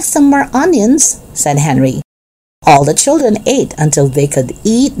 "I'd like some more onions," said Henry. All the children ate until they could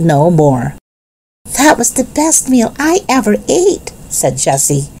eat no more. "That was the best meal I ever ate," said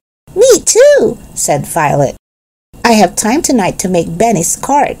Jessie. "Me too," said Violet. "I have time tonight to make Benny's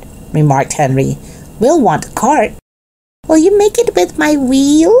cart," remarked Henry. "We'll want a cart." "Will you make it with my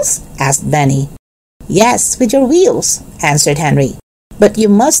wheels?" asked Benny. "Yes, with your wheels," answered Henry. "But you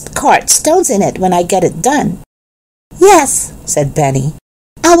must cart stones in it when I get it done." "Yes," said Benny.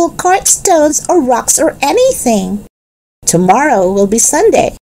 "I will cart stones or rocks or anything." "Tomorrow will be Sunday,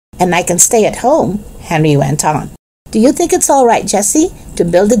 and I can stay at home," Henry went on. "Do you think it's all right, Jessie,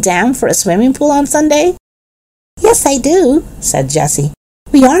 to build a dam for a swimming pool on Sunday?" "Yes, I do," said Jessie.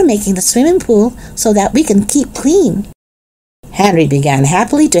 "We are making the swimming pool so that we can keep clean." Henry began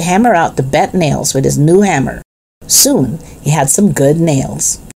happily to hammer out the bent nails with his new hammer. Soon he had some good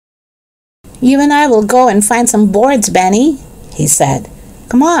nails. "You and I will go and find some boards, Benny," he said.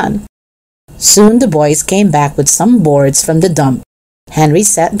 "Come on." Soon the boys came back with some boards from the dump. Henry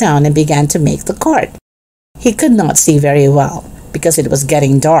sat down and began to make the cart. He could not see very well because it was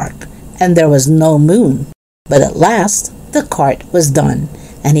getting dark and there was no moon. But at last the cart was done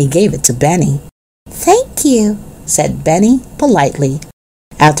and he gave it to Benny. "Thank you," said Benny politely.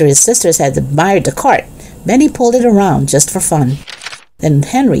 After his sisters had admired the cart, Benny pulled it around just for fun. Then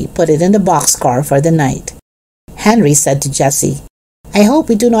Henry put it in the boxcar for the night. Henry said to Jessie, "I hope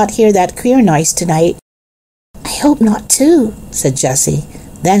we do not hear that queer noise tonight." "I hope not too," said Jessie.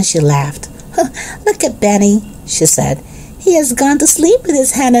 Then she laughed. "Look at Benny," she said. "He has gone to sleep with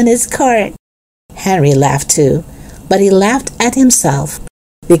his hand on his cart." Henry laughed too, but he laughed at himself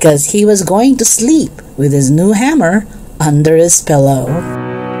because he was going to sleep with his new hammer under his pillow.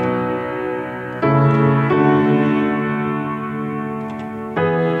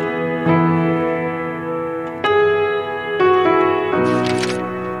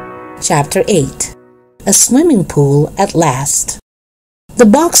 Chapter 8. A Swimming Pool at Last.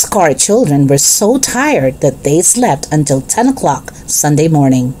 The boxcar children were so tired that they slept until 10 o'clock Sunday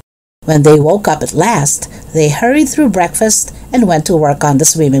morning. When they woke up at last, they hurried through breakfast and went to work on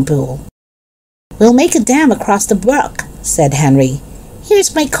the swimming pool. "We'll make a dam across the brook," said Henry.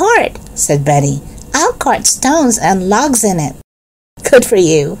 "Here's my cart," said Benny. "I'll cart stones and logs in it." "Good for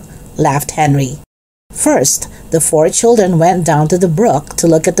you," laughed Henry. First, the 4 children went down to the brook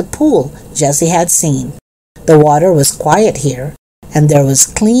to look at the pool Jessie had seen. The water was quiet here, and there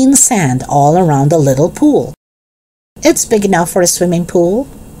was clean sand all around the little pool. "It's big enough for a swimming pool,"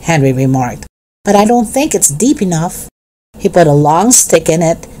 Henry remarked, "but I don't think it's deep enough." He put a long stick in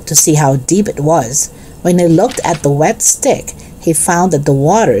it to see how deep it was. When he looked at the wet stick, he found that the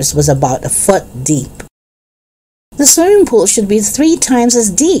waters was about a foot deep. "The swimming pool should be 3 times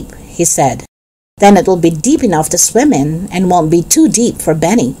as deep," he said. "Then it will be deep enough to swim in and won't be too deep for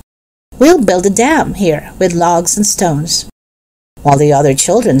Benny. We'll build a dam here with logs and stones." While the other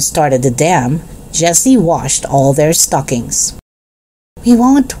children started the dam, Jessie washed all their stockings. "We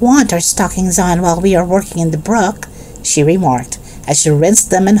won't want our stockings on while we are working in the brook," she remarked as she rinsed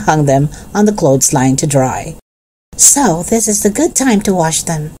them and hung them on the clothesline to dry. "So this is the good time to wash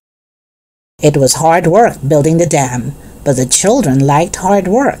them." It was hard work building the dam, but the children liked hard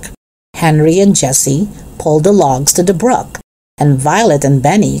work. Henry and Jessie pulled the logs to the brook, and Violet and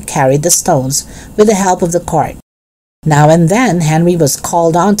Benny carried the stones with the help of the cart. Now and then Henry was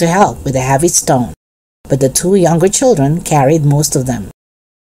called on to help with a heavy stone, but the 2 younger children carried most of them.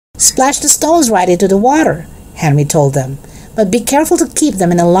 "Splash the stones right into the water," Henry told them, "but be careful to keep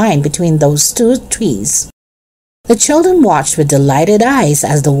them in a line between those 2 trees." The children watched with delighted eyes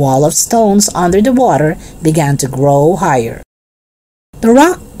as the wall of stones under the water began to grow higher. "The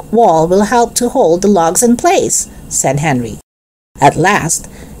rock wall will help to hold the logs in place," said Henry. At last,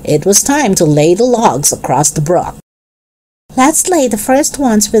 It was time to lay the logs across the brook. "Let's lay the first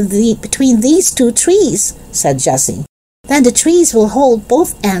ones between these two trees," said Jessie. "Then the trees will hold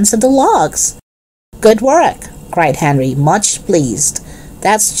both ends of the logs." "Good work," cried Henry, much pleased.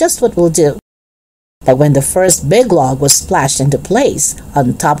 "That's just what we'll do." But when the first big log was splashed into place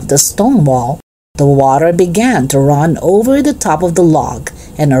on top of the stone wall, the water began to run over the top of the log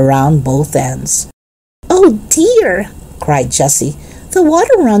and around both ends. "Oh dear," cried Jessie. "The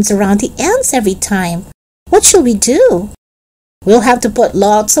water runs around the ends every time. What shall we do?" "We'll have to put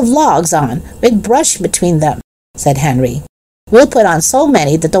lots of logs on, with brush between them," said Henry. "We'll put on so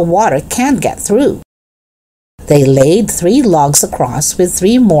many that the water can't get through." They laid 3 logs across with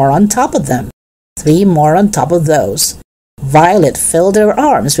 3 more on top of them, 3 more on top of those. Violet filled her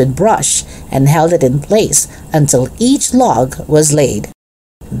arms with brush and held it in place until each log was laid.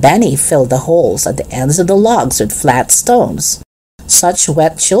 Benny filled the holes at the ends of the logs with flat stones. Such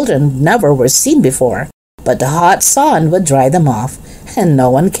wet children never were seen before, but the hot sun would dry them off, and no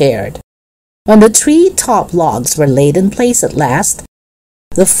one cared. When the 3 top logs were laid in place at last,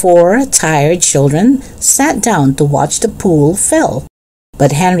 the 4 tired children sat down to watch the pool fill.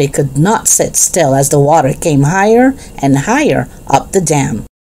 But Henry could not sit still as the water came higher and higher up the dam.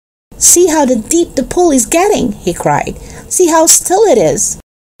 "See how deep the pool is getting," he cried. "See how still it is."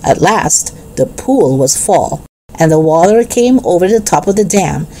 At last, the pool was full, and the water came over the top of the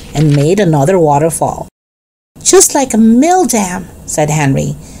dam and made another waterfall. "Just like a mill dam," said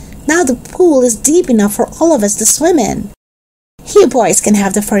Henry. "Now the pool is deep enough for all of us to swim in." "You boys can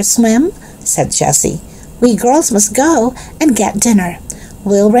have the first swim," said Jessie. "We girls must go and get dinner.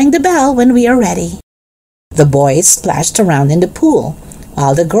 We'll ring the bell when we are ready." The boys splashed around in the pool,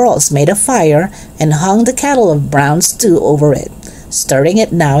 while the girls made a fire and hung the kettle of brown stew over it, stirring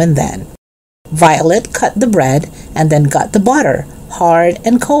it now and then. Violet cut the bread and then got the butter, hard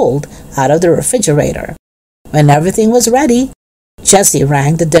and cold, out of the refrigerator. When everything was ready, Jessie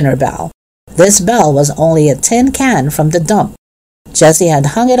rang the dinner bell. This bell was only a tin can from the dump. Jessie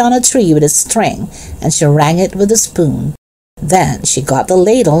had hung it on a tree with a string, and she rang it with a spoon. Then she got the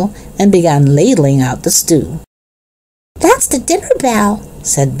ladle and began ladling out the stew. "That's the dinner bell,"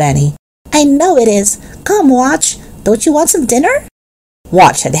 said Benny. "I know it is. Come, Watch. Don't you want some dinner?"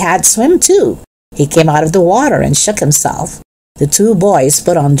 Watch had had swim too. He came out of the water and shook himself. The 2 boys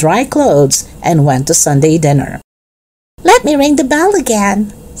put on dry clothes and went to Sunday dinner. "Let me ring the bell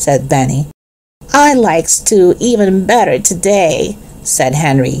again," said Benny. "I like stew even better today," said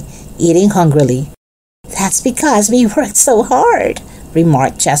Henry, eating hungrily. "That's because we worked so hard,"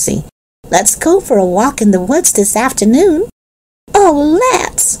 remarked Jessie. "Let's go for a walk in the woods this afternoon." "Oh,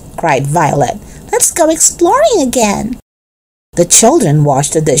 let's!" cried Violet. "Let's go exploring again." The children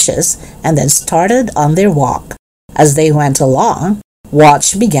washed the dishes and then started on their walk. As they went along,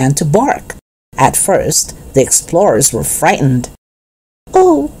 Watch began to bark. At first, the explorers were frightened.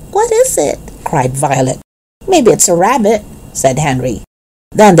 "Oh, what is it?" cried Violet. "Maybe it's a rabbit," said Henry.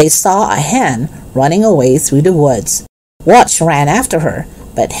 Then they saw a hen running away through the woods. Watch ran after her,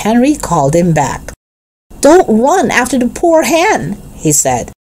 but Henry called him back. "Don't run after the poor hen," he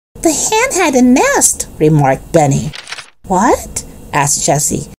said. "The hen had a nest," remarked Benny. "What?" asked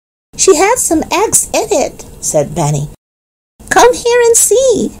Jessie. "She had some eggs in it," said Benny. "Come here and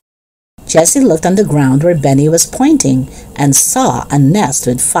see." Jessie looked on the ground where Benny was pointing and saw a nest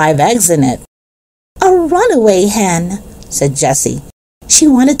with 5 eggs in it. "A runaway hen," said Jessie. "She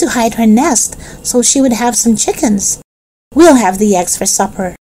wanted to hide her nest so she would have some chickens. We'll have the eggs for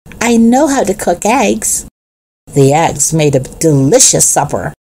supper. I know how to cook eggs." The eggs made a delicious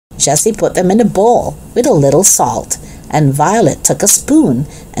supper. Jessie put them in a bowl with a little salt, and Violet took a spoon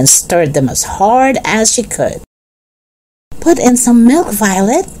and stirred them as hard as she could. "Put in some milk,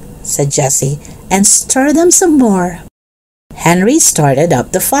 Violet," said Jessie, "and stir them some more." Henry started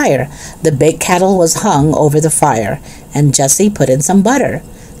up the fire. The big kettle was hung over the fire, and Jessie put in some butter.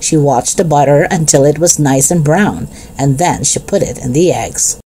 She watched the butter until it was nice and brown, and then she put it in the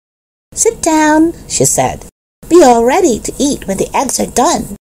eggs. "Sit down," she said. "Be all ready to eat when the eggs are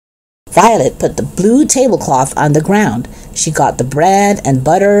done." Violet put the blue tablecloth on the ground. She got the bread and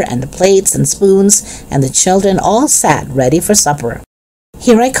butter and the plates and spoons, and the children all sat ready for supper.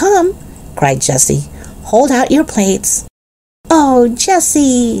 "Here I come," cried Jessie. "Hold out your plates." "Oh,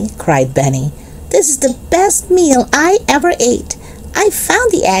 Jessie," cried Benny. "This is the best meal I ever ate. I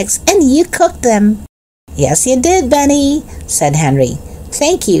found the eggs and you cooked them." "Yes, you did, Benny," said Henry.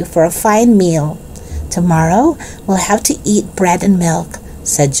 "Thank you for a fine meal. Tomorrow we'll have to eat bread and milk,"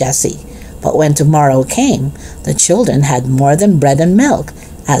 said Jessie. But when tomorrow came, the children had more than bread and milk,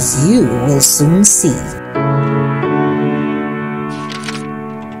 as you will soon see.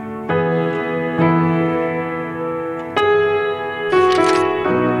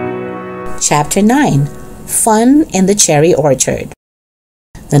 Chapter 9. Fun in the Cherry Orchard.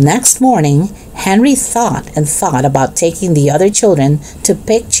 The next morning, Henry thought and thought about taking the other children to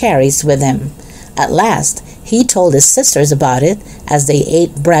pick cherries with him. At last, he told his sisters about it as they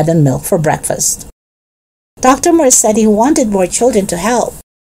ate bread and milk for breakfast. Dr. Moore said he wanted more children to help.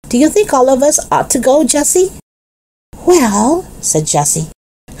 Do you think all of us ought to go, Jessie? Well, said Jessie,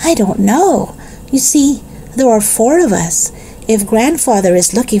 I don't know. You see, there are 4 of us. If Grandfather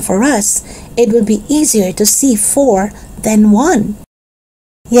is looking for us, it would be easier to see 4 than 1.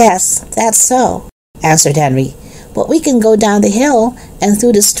 Yes, that's so, answered Henry. But we can go down the hill and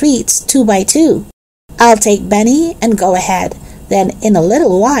through the streets 2 by 2. I'll take Benny and go ahead. Then in a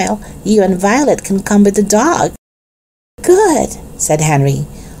little while, you and Violet can come with the dog. Good, said Henry.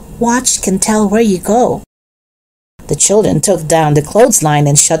 Watch can tell where you go. The children took down the clothesline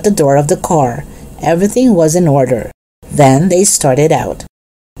and shut the door of the car. Everything was in order. Then they started out.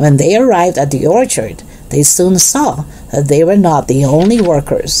 When they arrived at the orchard, they soon saw that they were not the only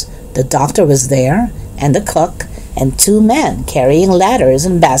workers. The doctor was there, and the cook, and 2 men carrying ladders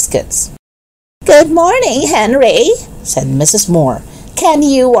and baskets. Good morning, Henry, said Mrs. Moore. Can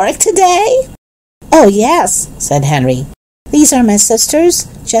you work today? Oh, yes, said Henry. These are my sisters,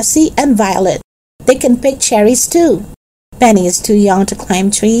 Jessie and Violet. They can pick cherries too. Benny is too young to climb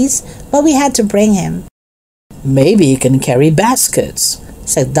trees, but we had to bring him. Maybe he can carry baskets,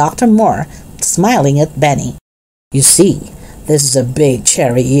 said Dr. Moore, smiling at Benny. You see, this is a big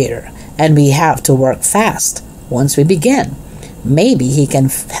cherry year, and we have to work fast once we begin. Maybe he can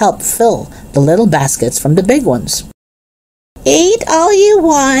help fill the little baskets from the big ones. Eat all you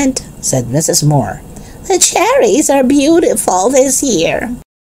want, said Mrs. Moore. The cherries are beautiful this year.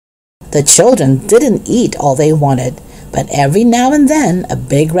 The children didn't eat all they wanted, but every now and then a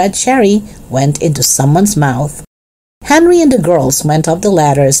big red cherry went into someone's mouth. Henry and the girls went up the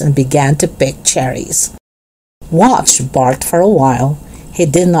ladders and began to pick cherries. Watch barked for a while. He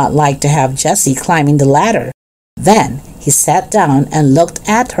did not like to have Jessie climbing the ladder. Then he sat down and looked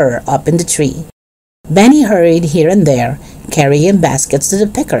at her up in the tree. Benny hurried here and there, carrying baskets to the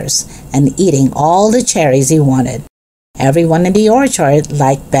pickers and eating all the cherries he wanted. Everyone in the orchard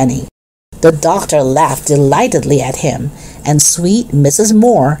liked Benny. The doctor laughed delightedly at him, and sweet Mrs.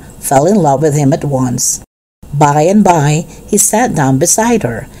 Moore fell in love with him at once. By and by, he sat down beside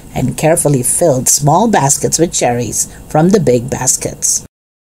her and carefully filled small baskets with cherries from the big baskets.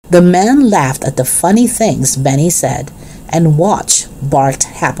 The men laughed at the funny things Benny said, and Watch barked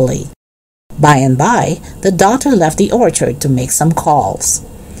happily. By and by, the doctor left the orchard to make some calls.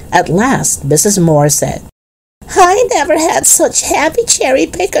 At last, Mrs. Moore said, I never had such happy cherry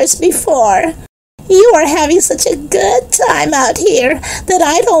pickers before. You are having such a good time out here that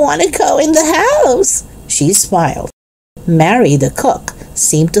I don't want to go in the house. She smiled. Mary, the cook,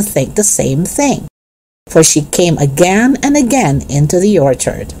 seemed to think the same thing, for she came again and again into the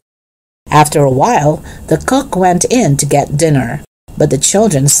orchard. After a while, the cook went in to get dinner, but the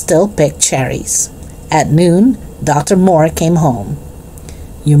children still picked cherries. At noon, Dr. Moore came home.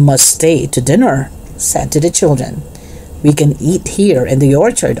 You must stay to dinner, said to the children. We can eat here in the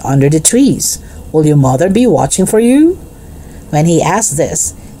orchard under the trees. Will your mother be watching for you? When he asked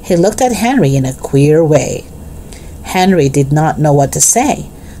this, he looked at Henry in a queer way. Henry did not know what to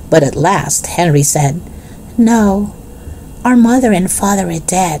say, but at last Henry said, No, our mother and father are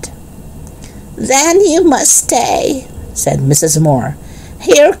dead. Then you must stay, said Mrs. Moore.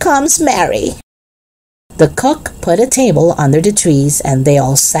 Here comes Mary. The cook put a table under the trees, and they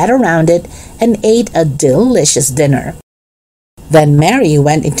all sat around it and ate a delicious dinner. Then Mary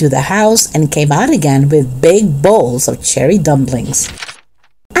went into the house and came out again with big bowls of cherry dumplings.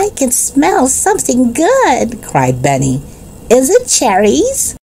 I can smell something good, cried Benny. Is it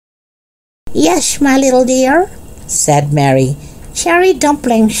cherries? Yes, my little dear, said Mary. Cherry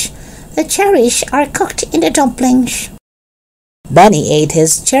dumplings. The cherries are cooked in the dumplings. Benny ate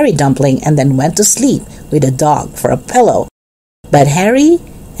his cherry dumpling and then went to sleep with a dog for a pillow. But Harry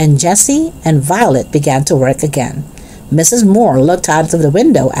and Jessie and Violet began to work again. Mrs. Moore looked out of the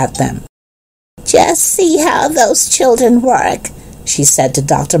window at them. Just see how those children work, she said to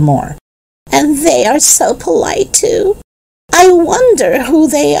Dr. Moore. And they are so polite too. I wonder who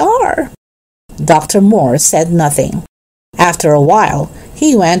they are. Dr. Moore said nothing. After a while,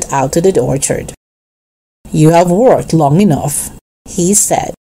 he went out to the orchard. You have worked long enough, he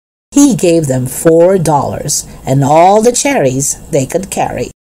said. He gave them $4 and all the cherries they could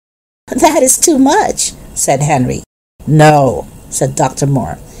carry. That is too much, said Henry. No, said Dr.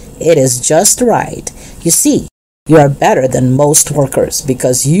 Moore. It is just right. You see, you are better than most workers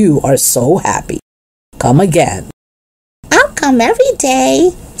because you are so happy. Come again. I'll come every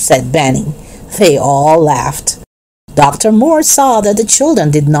day, said Benny. They all laughed. Dr. Moore saw that the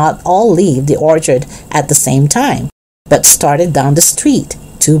children did not all leave the orchard at the same time, but started down the street,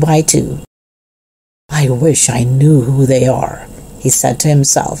 2 by 2. "I wish I knew who they are," he said to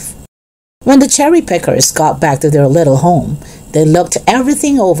himself. When the cherry pickers got back to their little home, they looked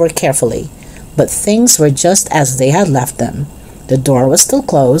everything over carefully, but things were just as they had left them. The door was still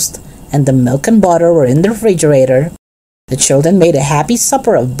closed, and the milk and butter were in the refrigerator. The children made a happy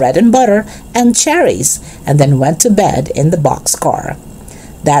supper of bread and butter and cherries, and then went to bed in the boxcar.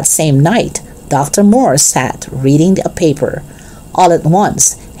 That same night, Dr. Moore sat reading a paper. All at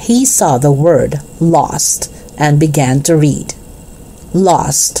once, he saw the word "lost" and began to read.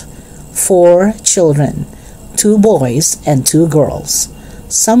 Lost. 4 children, 2 boys and 2 girls,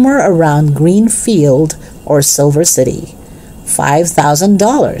 somewhere around Greenfield or Silver City.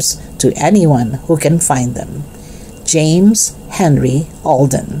 $5,000 to anyone who can find them. James Henry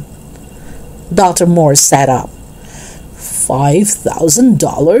Alden. Dr. Moore sat up.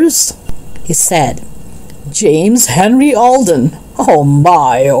 $5,000? He said. James Henry Alden. Oh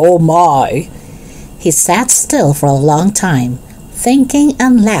my, oh my. He sat still for a long time, thinking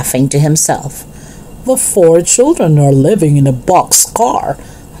and laughing to himself. The 4 children are living in a boxcar,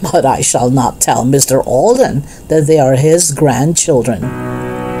 but I shall not tell Mr. Alden that they are his grandchildren.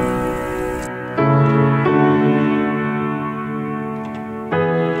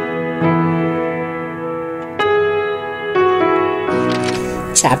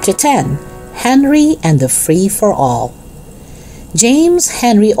 Chapter 10. Henry and the Free-for-All. James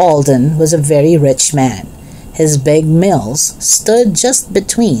Henry Alden was a very rich man. His big mills stood just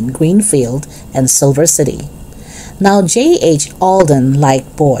between Greenfield and Silver City. Now J.H. Alden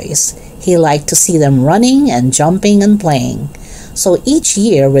liked boys. He liked to see them running and jumping and playing. So each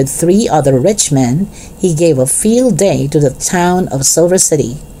year, with 3 other rich men, he gave a field day to the town of Silver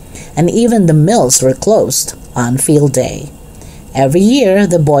City. And even the mills were closed on field day. Every year,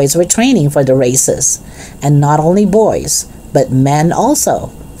 the boys were training for the races. And not only boys, but men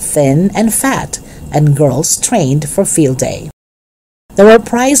also, thin and fat, and girls trained for field day. There were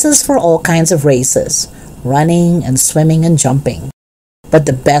prizes for all kinds of races, running and swimming and jumping. But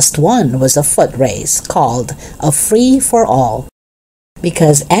the best one was a foot race called a free-for-all,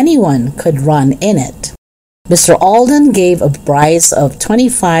 because anyone could run in it. Mr. Alden gave a prize of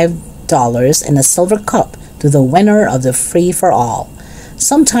 $25 and a silver cup to the winner of the free-for-all.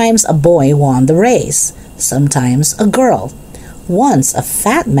 Sometimes a boy won the race, sometimes a girl. Once a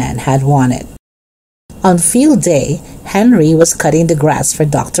fat man had won it. On field day, Henry was cutting the grass for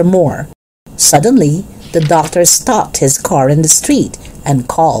Dr. Moore. Suddenly, the doctor stopped his car in the street and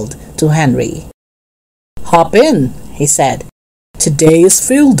called to Henry. "Hop in," he said. "Today is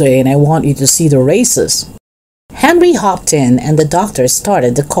field day and I want you to see the races." Henry hopped in and the doctor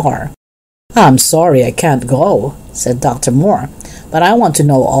started the car. "I'm sorry I can't go," said Dr. Moore, "but I want to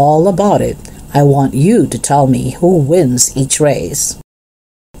know all about it. I want you to tell me who wins each race."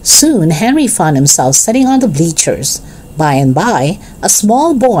 Soon Henry found himself sitting on the bleachers. By and by, a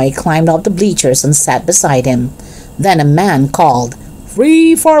small boy climbed up the bleachers and sat beside him. Then a man called,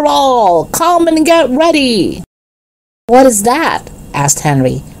 "Free for all! Come and get ready!" "What is that?" asked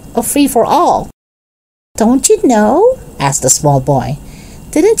Henry. "A free for all?" "Don't you know?" asked the small boy.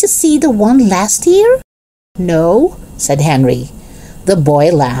 "Didn't you see the one last year?" "No," said Henry. The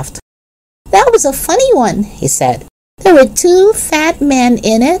boy laughed. "That was a funny one," he said. "There were 2 fat men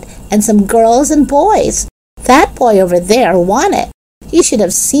in it and some girls and boys. That boy over there won it. You should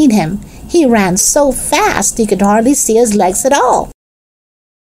have seen him. He ran so fast you could hardly see his legs at all."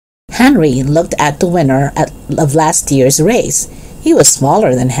 Henry looked at the winner of last year's race. He was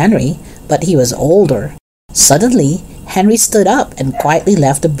smaller than Henry, but he was older. Suddenly, Henry stood up and quietly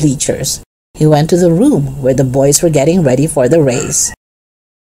left the bleachers. He went to the room where the boys were getting ready for the race.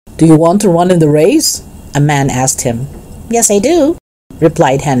 "Do you want to run in the race?" a man asked him. "Yes, I do,"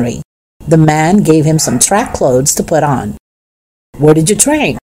 replied Henry. The man gave him some track clothes to put on. "Where did you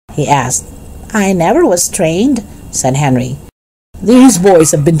train?" he asked. "I never was trained," said Henry. "These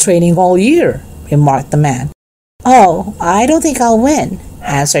boys have been training all year," remarked the man. "Oh, I don't think I'll win,"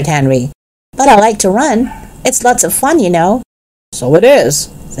 answered Henry. "But I like to run. It's lots of fun, you know." "So it is,"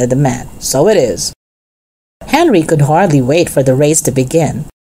 said the man. "So it is." Henry could hardly wait for the race to begin.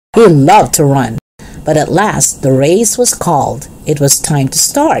 He loved to run. But at last the race was called. It was time to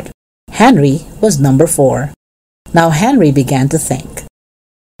start. Henry was number 4. Now Henry began to think.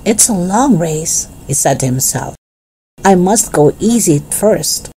 "It's a long race," he said to himself. "I must go easy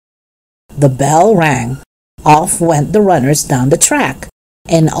first." The bell rang. Off went the runners down the track.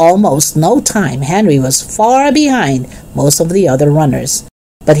 In almost no time, Henry was far behind most of the other runners.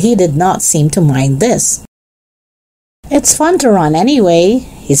 but he did not seem to mind this. "It's fun to run anyway,"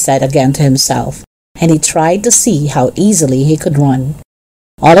 he said again to himself, and he tried to see how easily he could run.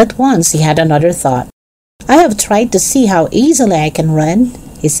 All at once he had another thought. "I have tried to see how easily I can run,"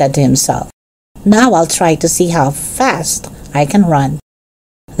 he said to himself. "Now I'll try to see how fast I can run."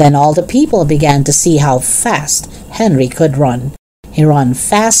 Then all the people began to see how fast Henry could run. He ran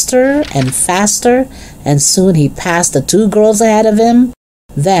faster and faster, and soon he passed the two girls ahead of him.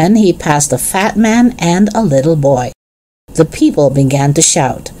 Then he passed a fat man and a little boy. The people began to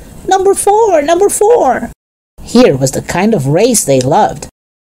shout, "Number 4! Number 4!" Here was the kind of race they loved.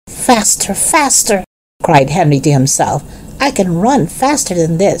 "Faster, faster!" cried Henry to himself. "I can run faster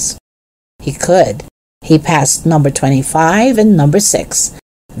than this." He could. He passed number 25 and number 6.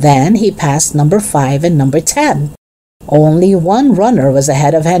 Then he passed number 5 and number 10. Only one runner was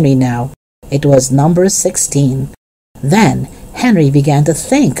ahead of Henry now. It was number 16. Then Henry began to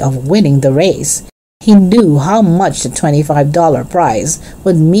think of winning the race. He knew how much the $25 prize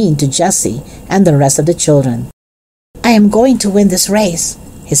would mean to Jessie and the rest of the children. "I am going to win this race,"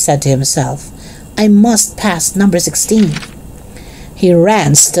 he said to himself. "I must pass number 16. He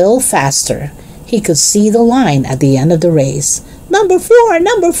ran still faster. He could see the line at the end of the race. "Number 4!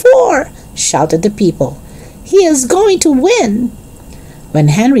 Number 4!" shouted the people. "He is going to win!" When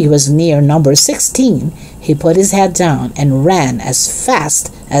Henry was near number 16, he put his head down and ran as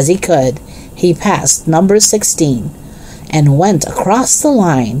fast as he could. He passed number 16 and went across the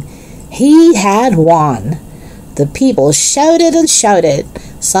line. He had won. The people shouted and shouted.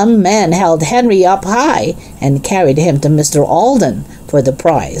 Some men held Henry up high and carried him to Mr. Alden for the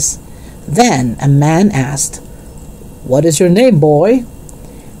prize. Then a man asked, "What is your name, boy?"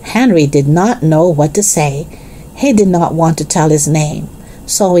 Henry did not know what to say. He did not want to tell his name,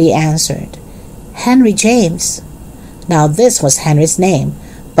 so he answered, "Henry James." Now this was Henry's name,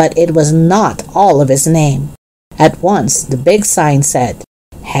 but it was not all of his name. At once the big sign said,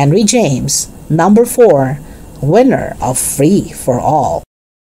 "Henry James, number 4, winner of Free for All."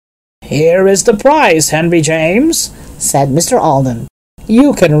 "Here is the prize, Henry James," said Mr. Alden.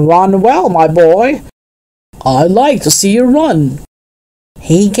 "You can run well, my boy. I'd like to see you run."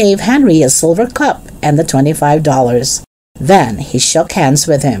 He gave Henry a silver cup and the $25. Then he shook hands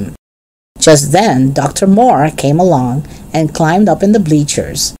with him. Just then Dr. Moore came along and climbed up in the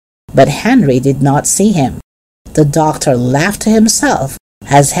bleachers, but Henry did not see him. The doctor laughed to himself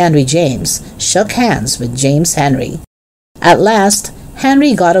as Henry James shook hands with James Henry. At last,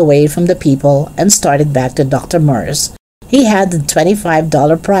 Henry got away from the people and started back to Dr. Moore's. He had the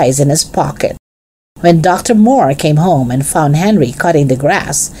 $25 prize in his pocket. When Dr. Moore came home and found Henry cutting the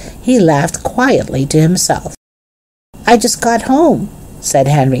grass, he laughed quietly to himself. "I just got home," said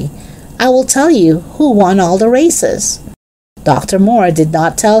Henry. "I will tell you who won all the races." Dr. Moore did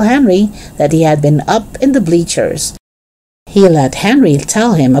not tell Henry that he had been up in the bleachers. He let Henry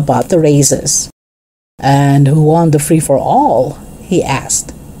tell him about the races. "And who won the free-for-all?" he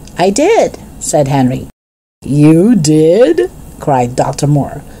asked. "I did," said Henry. "You did?" cried Dr.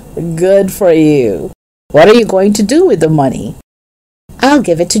 Moore. "Good for you. What are you going to do with the money?" "I'll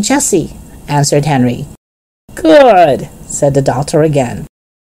give it to Jessie," answered Henry. "Good," said the doctor again.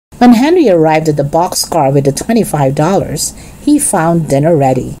 When Henry arrived at the boxcar with the $25, he found dinner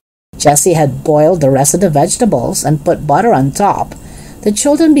ready. Jessie had boiled the rest of the vegetables and put butter on top. The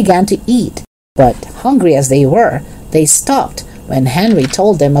children began to eat, but hungry as they were, they stopped when Henry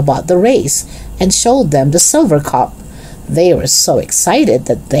told them about the race and showed them the silver cup. They were so excited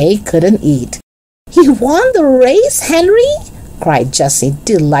that they couldn't eat. "You won the race, Henry?" cried Jessie,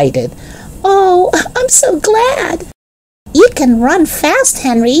 delighted. "Oh, I'm so glad." "You can run fast,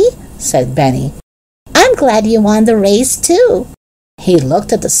 Henry," said Benny. "I'm glad you won the race, too." He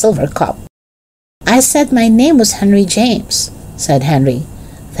looked at the silver cup. "I said my name was Henry James," said Henry.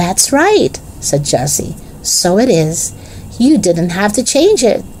 "That's right," said Jessie. "So it is. You didn't have to change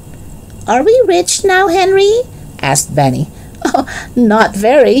it." "Are we rich now, Henry?" asked Benny. "Oh, not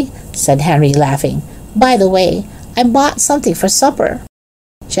very," said Henry, laughing. "By the way, I bought something for supper."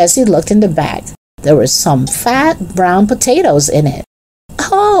 Jessie looked in the bag. There were some fat brown potatoes in it.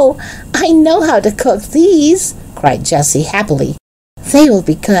 "Oh, I know how to cook these," cried Jessie happily. "They will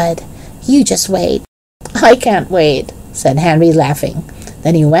be good. You just wait." "I can't wait," said Henry, laughing.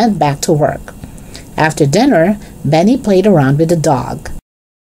 Then he went back to work. After dinner, Benny played around with the dog.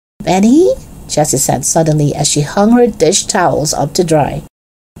 "Benny," Jessie said suddenly as she hung her dish towels up to dry,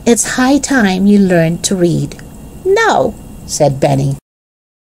 "it's high time you learned to read." "No," said Benny.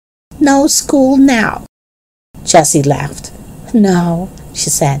 "No school now." Jessie laughed. "No," she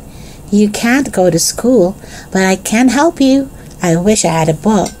said. "You can't go to school, but I can help you. I wish I had a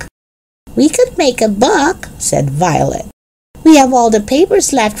book." "We could make a book," said Violet. "We have all the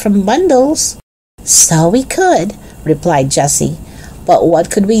papers left from bundles." "So we could," replied Jessie. "But what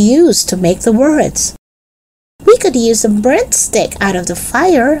could we use to make the words?" "We could use a burnt stick out of the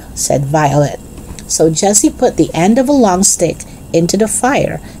fire," said Violet. So Jessie put the end of a long stick into the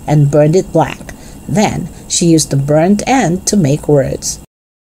fire and burned it black. Then she used the burnt end to make words.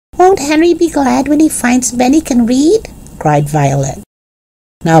 "Won't Henry be glad when he finds Benny can read?" cried Violet.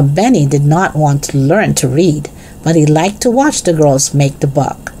 Now Benny did not want to learn to read, but he liked to watch the girls make the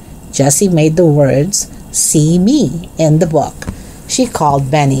book. Jessie made the words, "See me," in the book. She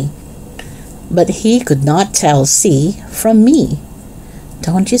called Benny, but he could not tell "see" from "me."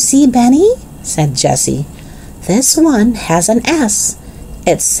 "Don't you see, Benny?" said Jessie. "This one has an S.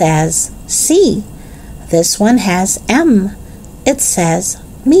 It says C. This one has M. It says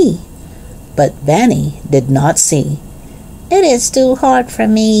me." But Benny did not see. "It is too hard for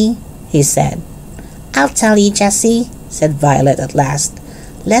me," he said. "I'll tell you, Jessie," said Violet at last.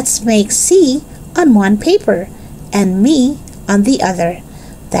 "Let's make C on one paper and me on the other.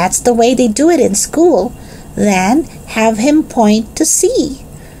 That's the way they do it in school. Then have him point to C."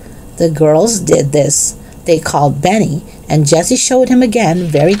 The girls did this. They called Benny, and Jessie showed him again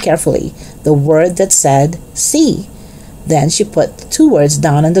very carefully the word that said "see." Then she put the 2 words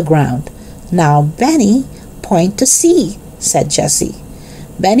down on the ground. "Now, Benny, point to C," said Jessie.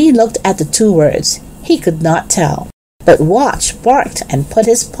 Benny looked at the 2 words. He could not tell. But Watch barked and put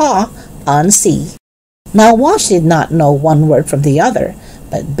his paw on C. Now Watch did not know one word from the other,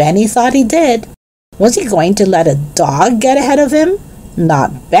 but Benny thought he did. Was he going to let a dog get ahead of him?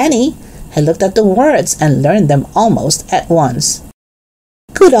 Not Benny. He looked at the words and learned them almost at once.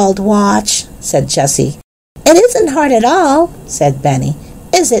 "Good old Watch," said Jessie. "It isn't hard at all," said Benny.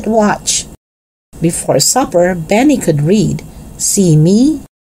 "Is it, Watch?" Before supper, Benny could read, "See me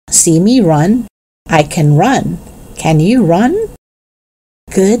run. I can run. Can you run?"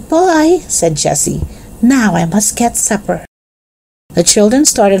 "Good boy," said Jessie. "Now I must get supper." The children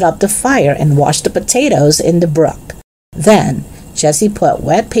started up the fire and washed the potatoes in the brook. Then Jessie put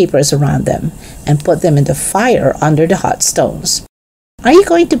wet papers around them and put them in the fire under the hot stones. "Are you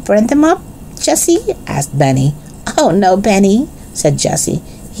going to burn them up, Jessie?" asked Benny. "Oh, no, Benny," said Jessie.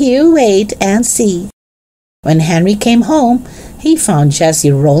 "You wait and see." When Henry came home, he found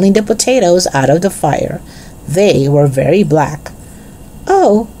Jessie rolling the potatoes out of the fire. They were very black.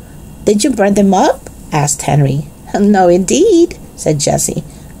 "Oh, did you burn them up?" asked Henry. "No, indeed," said Jessie.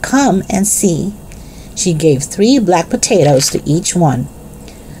 "Come and see." She gave 3 black potatoes to each one.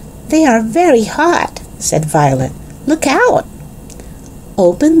 "They are very hot," said Violet. "Look out."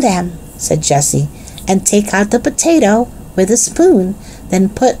 "Open them," said Jessie, "and take out the potato with a spoon. Then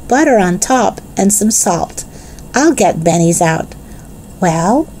put butter on top and some salt. I'll get Benny's out."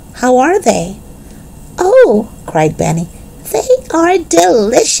 "Well, how are they?" "Oh," cried Benny, "they are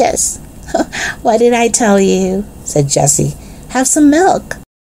delicious." "What did I tell you?" said Jessie. "Have some milk."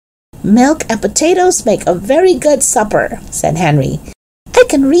 "Milk and potatoes make a very good supper," said Henry. "I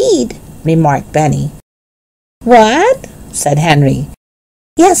can read," remarked Benny. "What?" said Henry.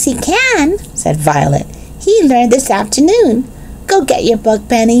 "Yes, he can," said Violet. "He learned this afternoon. Go get your book,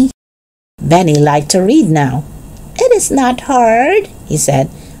 Benny." Benny liked to read now. "It is not hard," he said.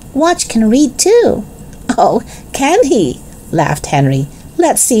 "Watch can read too." "Oh, can he?" laughed Henry.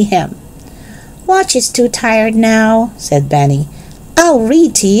 "Let's see him." "Watch is too tired now," said Benny. "I'll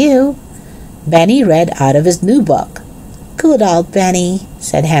read to you." Benny read out of his new book. "Good old Benny,"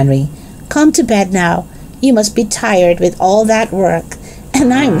 said Henry. "Come to bed now. You must be tired with all that work.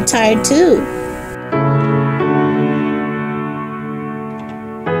 And I'm tired too."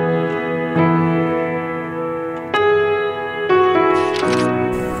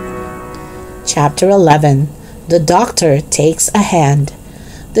 Chapter 11. The Doctor Takes a Hand.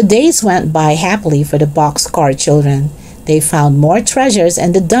 The days went by happily for the Boxcar children. They found more treasures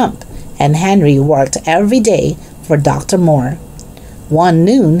in the dump, and Henry worked every day for Dr. Moore. One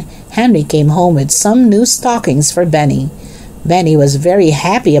noon, Henry came home with some new stockings for Benny. Benny was very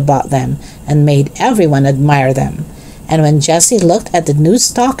happy about them and made everyone admire them. And when Jessie looked at the new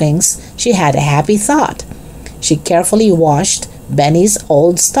stockings, she had a happy thought. She carefully washed Benny's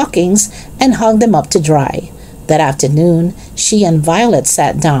old stockings and hung them up to dry. That afternoon, she and Violet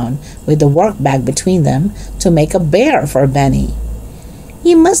sat down with the work bag between them to make a bear for Benny.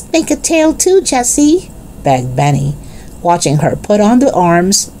 "You must make a tail too, Jessie," begged Benny, watching her put on the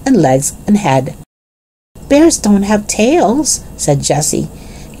arms and legs and head. "Bears don't have tails," said Jessie.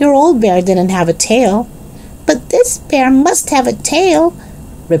 "Your old bear didn't have a tail." "But this bear must have a tail,"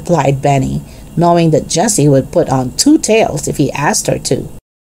 replied Benny, knowing that Jessie would put on 2 tails if he asked her to.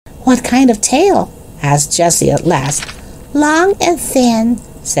 What kind of tail? asked Jessie at last. Long and thin,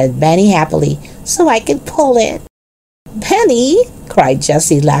 said Benny happily, so I could pull it. Benny, cried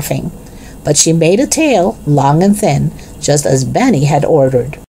Jessie, laughing. But she made a tail, long and thin, just as Benny had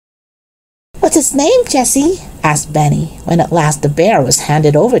ordered. What's its name, Jessie? asked Benny, when at last the bear was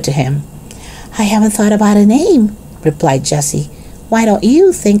handed over to him. I haven't thought about a name, replied Jessie. Why don't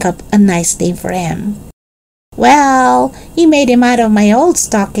you think up a nice name for him? Well, you made him out of my old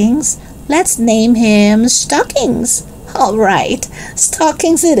stockings. Let's name him Stockings. All right,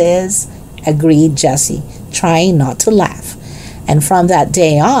 Stockings it is, agreed Jessie, trying not to laugh. And from that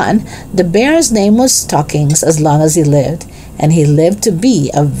day on, the bear's name was Stockings as long as he lived, and he lived to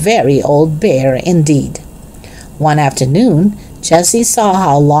be a very old bear indeed. One afternoon, Jessie saw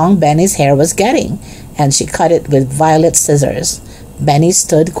how long Benny's hair was getting, and she cut it with violet scissors. Benny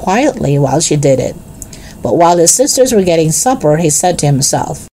stood quietly while she did it. But while his sisters were getting supper, he said to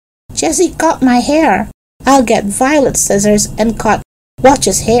himself, Jessie cut my hair. I'll get violet scissors and cut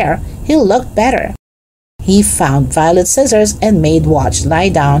Watch's hair. He'll look better. He found violet scissors and made Watch lie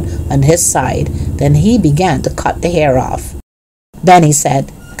down on his side. Then he began to cut the hair off. Benny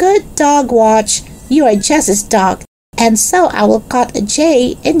said, Good dog, Watch. You are Jessie's dog, and so I will cut a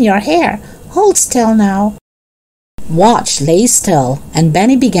J in your hair. Hold still now. Watch lay still, and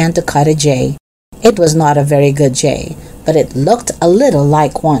Benny began to cut a J. It was not a very good J, but it looked a little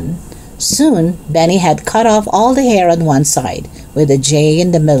like one. Soon, Benny had cut off all the hair on one side, with a J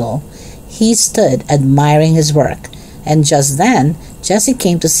in the middle. He stood admiring his work, and just then, Jessie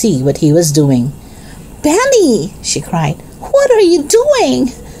came to see what he was doing. Benny, she cried, what are you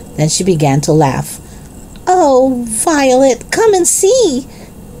doing? Then she began to laugh. Oh, Violet, come and see,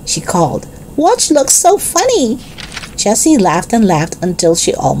 she called. Watch looks so funny. Jessie laughed and laughed until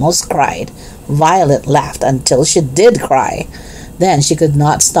she almost cried. Violet laughed until she did cry. Then she could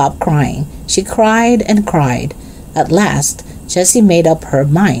not stop crying. She cried and cried. At last, Jessie made up her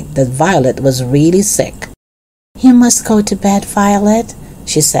mind that Violet was really sick. You must go to bed, Violet,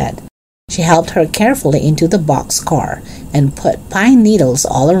 she said. She helped her carefully into the boxcar and put pine needles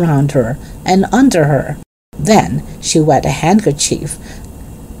all around her and under her. Then she wet a handkerchief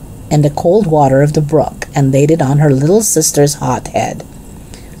in the cold water of the brook and laid it on her little sister's hot head.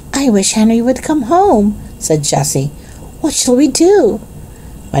 I wish Henry would come home, said Jessie. What shall we do?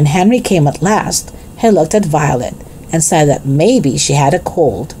 When Henry came at last, he looked at Violet and said that maybe she had a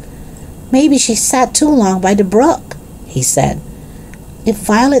cold. Maybe she sat too long by the brook, he said. If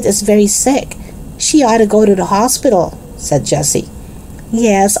Violet is very sick, she ought to go to the hospital, said Jessie.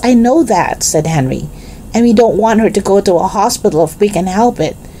 Yes, I know that, said Henry, and we don't want her to go to a hospital if we can help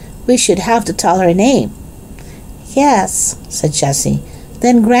it. We should have to tell her name. Yes, said Jessie.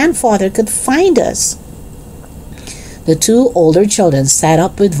 Then Grandfather could find us. The 2 older children sat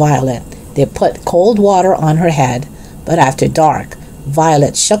up with Violet. They put cold water on her head, but after dark,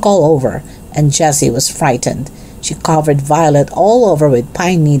 Violet shook all over, and Jessie was frightened. She covered Violet all over with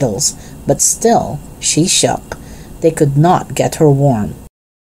pine needles, but still she shook. They could not get her warm.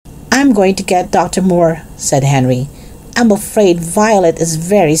 I'm going to get Dr. Moore, said Henry. I'm afraid Violet is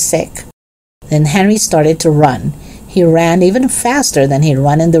very sick. Then Henry started to run. He ran even faster than he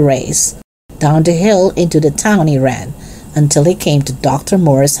ran in the race. Down the hill into the town he ran, until he came to Dr.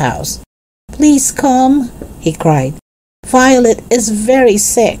 Moore's house. Please come, he cried. Violet is very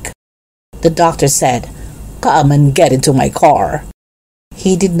sick. The doctor said, Come and get into my car.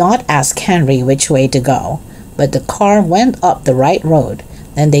 He did not ask Henry which way to go, but the car went up the right road.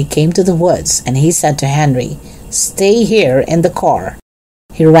 Then they came to the woods, and he said to Henry, Stay here in the car.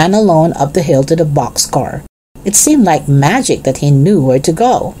 He ran alone up the hill to the boxcar. It seemed like magic that he knew where to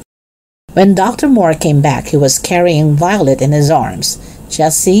go. When Dr. Moore came back, he was carrying Violet in his arms.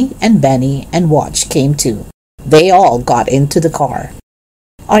 Jessie and Benny and Watch came too. They all got into the car.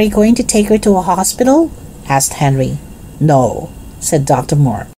 Are you going to take her to a hospital? Asked Henry. No, said Dr.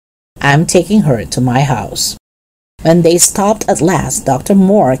 Moore. I'm taking her to my house. When they stopped at last, Dr.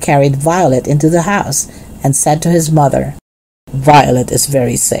 Moore carried Violet into the house and said to his mother, Violet is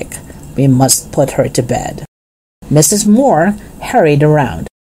very sick. We must put her to bed. Mrs. Moore hurried around,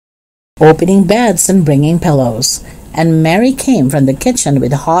 opening beds and bringing pillows, and Mary came from the kitchen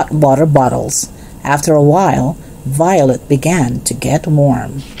with hot water bottles. After a while, Violet began to get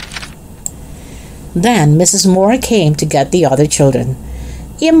warm. Then Mrs. Moore came to get the other children.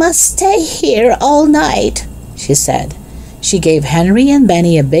 You must stay here all night, she said. She gave Henry and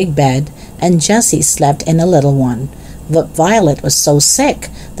Benny a big bed, and Jessie slept in a little one. But Violet was so sick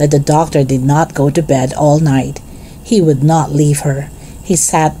that the doctor did not go to bed all night. He would not leave her. He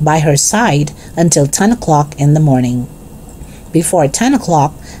sat by her side until 10 o'clock in the morning. Before 10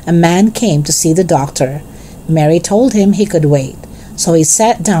 o'clock, a man came to see the doctor. Mary told him he could wait, so he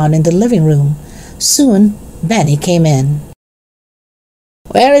sat down in the living room. Soon, Benny came in.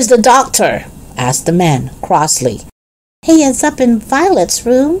 "Where is the doctor?" asked the man crossly. "He is up in Violet's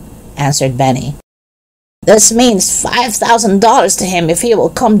room," answered Benny. "This means $5,000 to him if he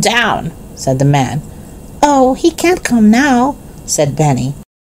will come down," said the man. "Oh, he can't come now," said Benny.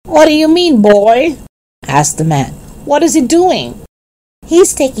 "What do you mean, boy?" asked the man. "What is he doing?"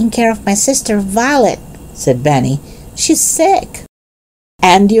 "He's taking care of my sister Violet," said Benny. "She's sick."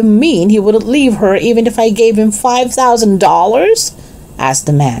 "And you mean he wouldn't leave her even if I gave him $5,000? asked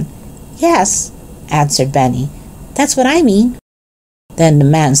the man. "Yes," answered Benny. "That's what I mean." Then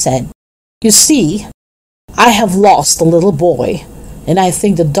the man said, "You see, I have lost a little boy, and I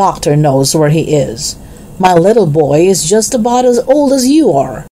think the doctor knows where he is. My little boy is just about as old as you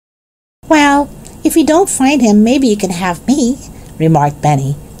are." "Well, if you don't find him, maybe you can have me," remarked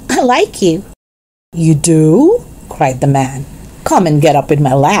Benny. "I like you." "You do?" cried the man. "Come and get up in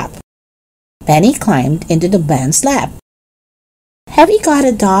my lap." Benny climbed into the man's lap. "Have you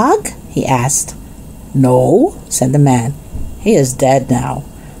got a dog?" he asked. "No," said the man. "He is dead now,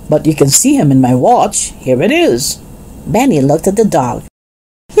 but you can see him in my watch. Here it is." Benny looked at the dog.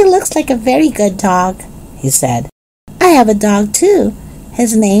 "He looks like a very good dog," he said. "I have a dog too.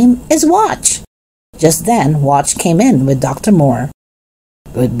 His name is Watch." Just then, Watch came in with Dr. Moore.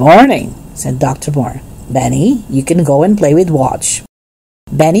 "Good morning," said Dr. Moore. "Benny, you can go and play with Watch."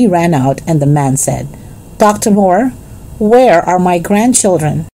 Benny ran out and the man said, "Dr. Moore, where are my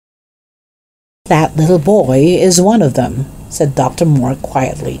grandchildren?" "That little boy is one of them," said Dr. Moore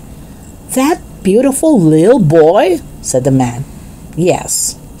quietly. "That beautiful little boy?" said the man.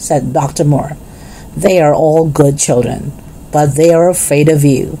 "Yes," said Dr. Moore. "They are all good children, but they are afraid of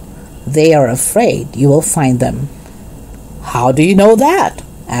you. They are afraid you will find them." "How do you know that?"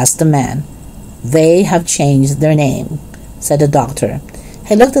 asked the man. "They have changed their name," said the doctor.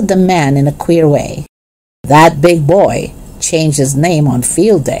 He looked at the man in a queer way. "That big boy changed his name on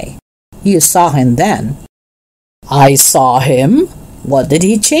field day. You saw him then." "I saw him. What did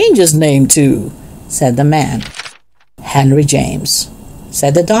he change his name to?" said the man. "Henry James,"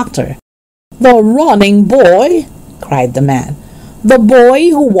 said the doctor. "The running boy?" cried the man. "The boy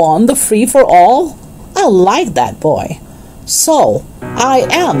who won the free-for-all? I like that boy. So, I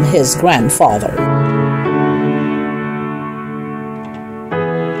am his grandfather."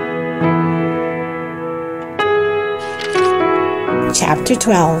 Chapter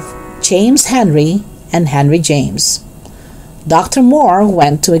 12. James Henry and Henry James. Dr. Moore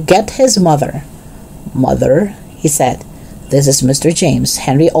went to get his mother. "Mother," he said, "this is Mr. James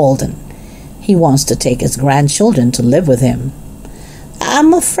Henry Alden. He wants to take his grandchildren to live with him."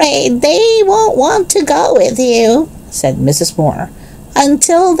 "I'm afraid they won't want to go with you," said Mrs. Moore,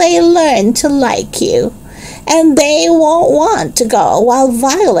 "until they learn to like you. And they won't want to go while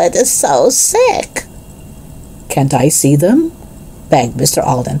Violet is so sick." "Can't I see them?" begged Mr.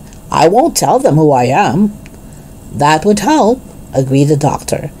 Alden. "I won't tell them who I am." "That would help," agreed the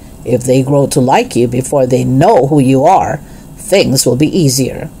doctor. "If they grow to like you before they know who you are, things will be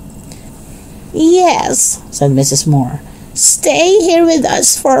easier." "Yes," said Mrs. Moore. "Stay here with us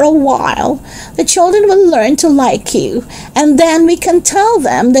for a while. The children will learn to like you, and then we can tell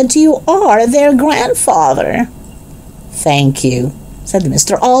them that you are their grandfather." "Thank you," said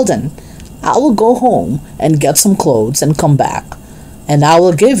Mr. Alden. "I will go home and get some clothes and come back, and I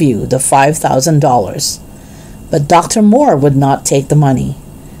will give you the $5,000. But Dr. Moore would not take the money.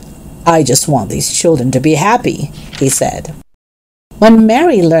 "I just want these children to be happy," he said. When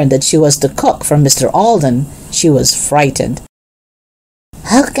Mary learned that she was to cook for Mr. Alden, she was frightened.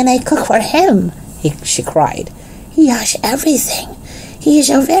 "How can I cook for him?" she cried. "He has everything. He is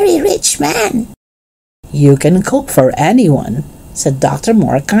a very rich man." "You can cook for anyone," said Dr.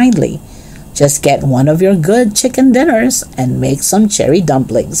 Moore kindly. "Just get one of your good chicken dinners and make some cherry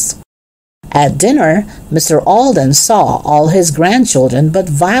dumplings." At dinner, Mr. Alden saw all his grandchildren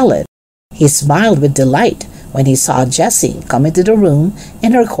but Violet. He smiled with delight when he saw Jessie come into the room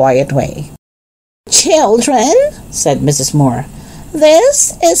in her quiet way. "Children," said Mrs. Moore,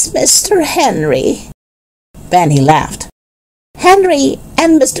 "this is Mr. Henry." Benny laughed. "Henry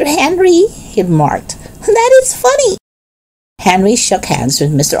and Mr. Henry," he remarked. "That is funny." Henry shook hands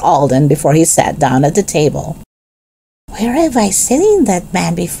with Mr. Alden before he sat down at the table. "Where have I seen that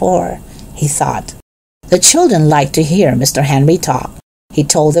man before?" he thought. The children liked to hear Mr. Henry talk. He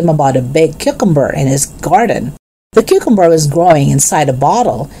told them about a big cucumber in his garden. The cucumber was growing inside a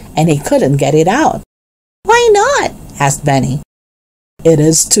bottle, and he couldn't get it out. "Why not?" asked Benny. "It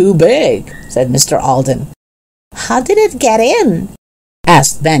is too big," said Mr. Alden. "How did it get in?"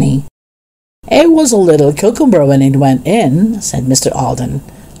 asked Benny. "It was a little cucumber when it went in," said Mr. Alden.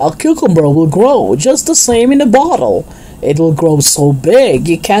 "A cucumber will grow just the same in a bottle. It will grow so big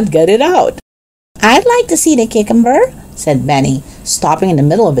you can't get it out." "I'd like to see the cucumber," said Benny, stopping in the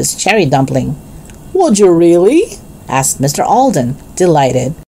middle of his cherry dumpling. "Would you really?" asked Mr. Alden,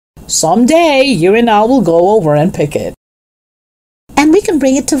 delighted. "Some day you and I will go over and pick it." "And we can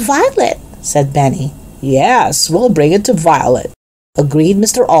bring it to Violet," said Benny. "Yes, we'll bring it to Violet," agreed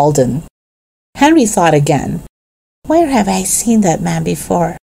Mr. Alden. Henry thought again. "Where have I seen that man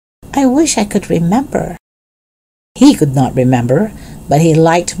before? I wish I could remember." He could not remember, but he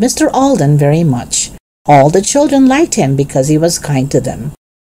liked Mr. Alden very much. All the children liked him because he was kind to them.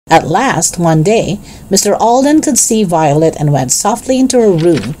 At last, one day, Mr. Alden could see Violet and went softly into her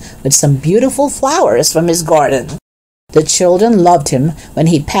room with some beautiful flowers from his garden. The children loved him when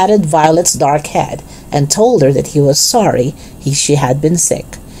he patted Violet's dark head and told her that he was sorry she had been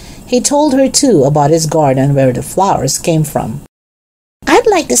sick. He told her, too, about his garden where the flowers came from. "I'd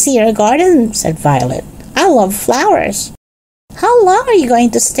like to see your garden," said Violet. "I love flowers." "How long are you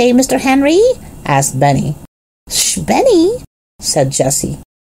going to stay, Mr. Henry?" asked Benny. "Shh, Benny," said Jessie.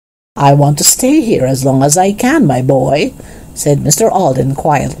 "I want to stay here as long as I can, my boy," said Mr. Alden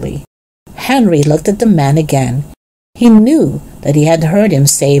quietly. Henry looked at the man again. He knew that he had heard him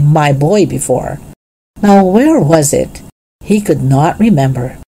say "my boy" before. Now where was it? He could not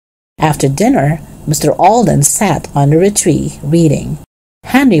remember. After dinner, Mr. Alden sat under a tree, reading.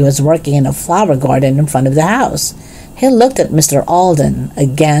 Henry was working in a flower garden in front of the house. He looked at Mr. Alden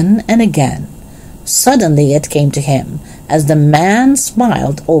again and again. Suddenly it came to him, as the man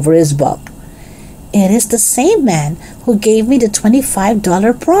smiled over his book. "It is the same man who gave me the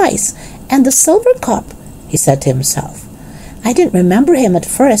 $25 prize and the silver cup," he said to himself. "I didn't remember him at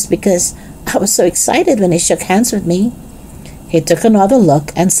first because I was so excited when he shook hands with me." He took another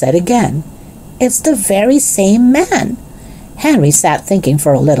look and said again, "It's the very same man." Henry sat thinking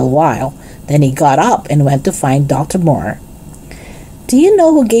for a little while. Then he got up and went to find Dr. Moore. "Do you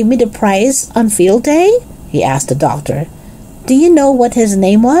know who gave me the prize on field day?" he asked the doctor. "Do you know what his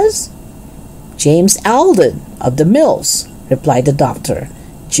name was?" "James Alden of the Mills," replied the doctor.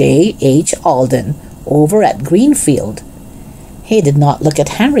 "J.H. Alden, over at Greenfield." He did not look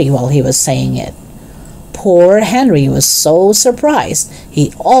at Henry while he was saying it. Poor Henry was so surprised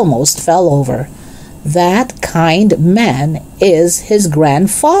he almost fell over. That kind man is his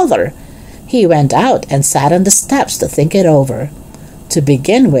grandfather. He went out and sat on the steps to think it over. To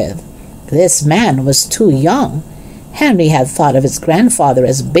begin with, this man was too young. Henry had thought of his grandfather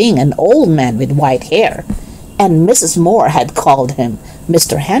as being an old man with white hair, and Mrs. Moore had called him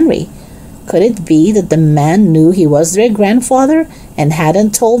Mr. Henry. Could it be that the man knew he was their grandfather and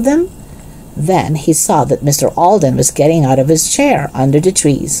hadn't told them? Then he saw that Mr. Alden was getting out of his chair under the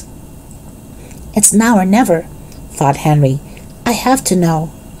trees. "It's now or never," thought Henry. "I have to know."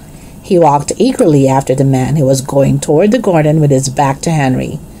 He walked eagerly after the man who was going toward the garden with his back to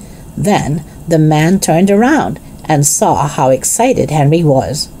Henry. Then the man turned around and saw how excited Henry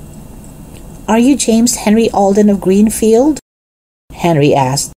was. "Are you James Henry Alden of Greenfield?" Henry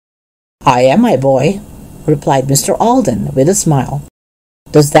asked. "I am, my boy," replied Mr. Alden with a smile.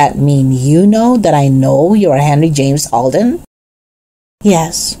 "Does that mean you know that I know you are Henry James Alden?"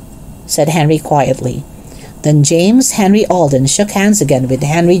 "Yes," said Henry quietly. Then James Henry Alden shook hands again with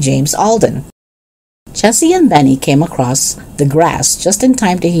Henry James Alden. Jessie and Benny came across the grass just in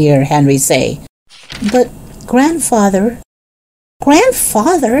time to hear Henry say, "But, Grandfather—"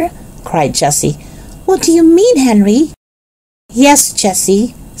 "Grandfather?" cried Jessie. "What do you mean, Henry?" "Yes,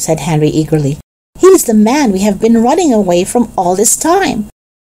 Jessie," said Henry eagerly. "He's the man we have been running away from all this time."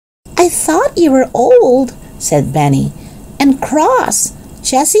 "I thought you were old," said Benny, "and cross.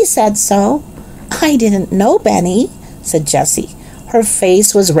 Jessie said so." "I didn't know, Benny," said Jessie. Her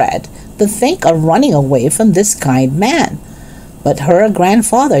face was red to think of running away from this kind man. But her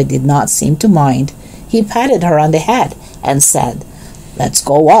grandfather did not seem to mind. He patted her on the head and said, "Let's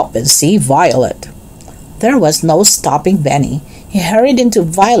go up and see Violet." There was no stopping Benny. He hurried into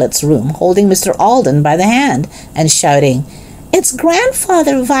Violet's room, holding Mr. Alden by the hand and shouting, "It's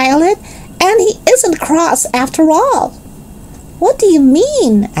Grandfather, Violet, and he isn't cross after all." "What do you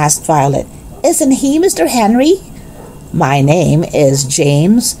mean?" asked Violet. "Isn't he Mr. Henry?" "My name is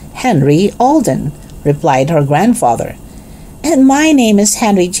James Henry Alden," replied her grandfather. "And my name is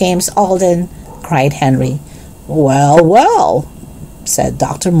Henry James Alden," cried Henry. "Well, well," said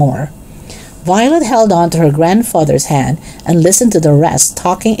Dr. Moore. Violet held on to her grandfather's hand and listened to the rest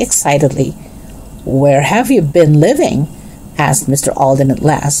talking excitedly. "Where have you been living?" asked Mr. Alden at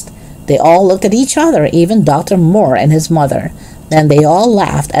last. They all looked at each other, even Dr. Moore and his mother. Then they all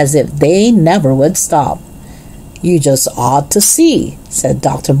laughed as if they never would stop. "You just ought to see," said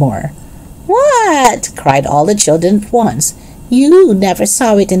Dr. Moore. "What?" cried all the children at once. "You never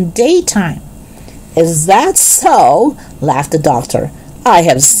saw it in daytime." "Is that so?" laughed the doctor. "I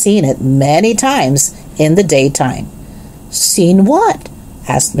have seen it many times in the daytime." "Seen what?"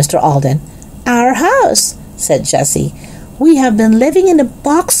 asked Mr. Alden. "Our house," said Jessie. "We have been living in a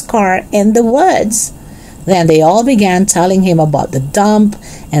boxcar in the woods." Then they all began telling him about the dump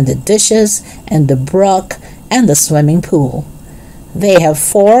and the dishes and the brook and the swimming pool. "They have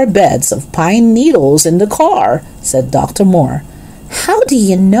 4 beds of pine needles in the car," said Dr. Moore. "How do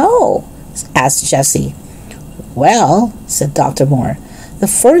you know?" asked Jessie. "Well," said Dr. Moore,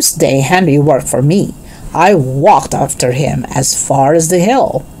 "the first day Henry worked for me, I walked after him as far as the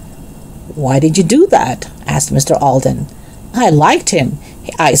hill." "Why did you do that?" asked Mr. Alden. "I liked him.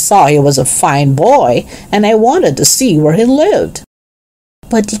 I saw he was a fine boy, and I wanted to see where he lived."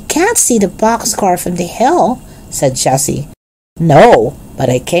 "But you can't see the boxcar from the hill," said Jessie. "No, but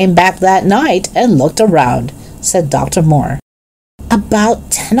I came back that night and looked around," said Dr. Moore.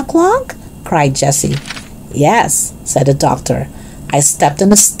 "About 10 o'clock?" cried Jessie. "Yes," said the doctor. "I stepped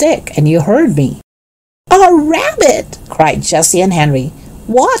on a stick and you heard me." "A rabbit!" cried Jessie and Henry.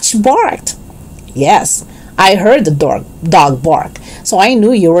 "Watch barked." "Yes, I heard the dog bark, so I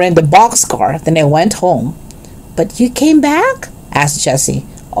knew you were in the boxcar. Then I went home." "But you came back?" asked Jessie.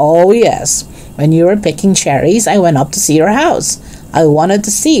 "Oh, yes. When you were picking cherries, I went up to see your house. I wanted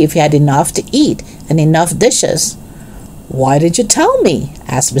to see if you had enough to eat and enough dishes." "Why did you tell me?"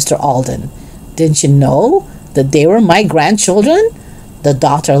 asked Mr. Alden. "Didn't you know that they were my grandchildren?" The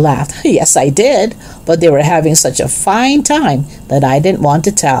doctor laughed. "Yes, I did, but they were having such a fine time that I didn't want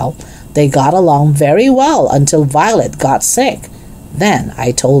to tell. They got along very well until Violet got sick. Then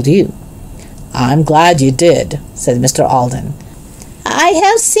I told you." "I'm glad you did," said Mr. Alden. "I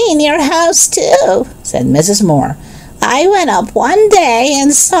have seen your house too," said Mrs. Moore. "I went up one day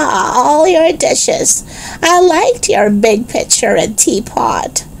and saw all your dishes. I liked your big pitcher and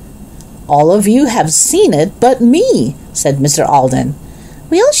teapot." "All of you have seen it but me," said Mr. Alden.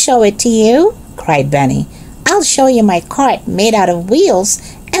 "We'll show it to you," cried Benny. "I'll show you my cart made out of wheels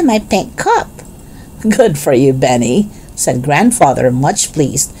and my pink cup." "Good for you, Benny," said Grandfather, much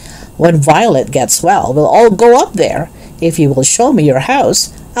pleased. "When Violet gets well, we'll all go up there. If you will show me your house,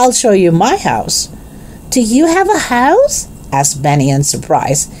 I'll show you my house." "Do you have a house?" asked Benny in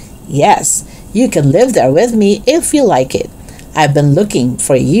surprise. "Yes, you can live there with me if you like it. I've been looking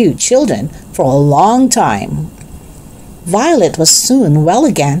for you children for a long time." Violet was soon well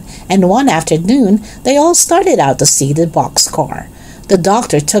again, and one afternoon they all started out to see the boxcar. The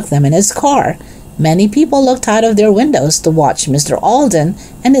doctor took them in his car. Many people looked out of their windows to watch Mr. Alden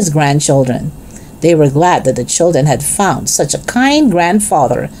and his grandchildren. They were glad that the children had found such a kind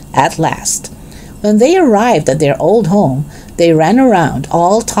grandfather at last. When they arrived at their old home, they ran around,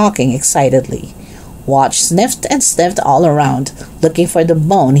 all talking excitedly. Watch sniffed and sniffed all around, looking for the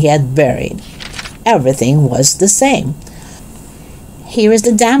bone he had buried. Everything was the same. "Here is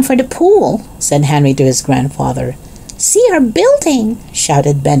the dam for the pool," said Henry to his grandfather. "See our building,"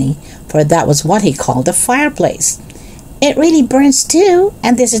 shouted Benny, for that was what he called a fireplace. "It really burns too,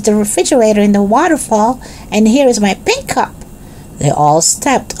 and this is the refrigerator in the waterfall, and here is my pink cup." They all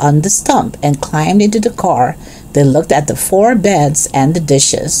stepped on the stump and climbed into the car. They looked at the 4 beds and the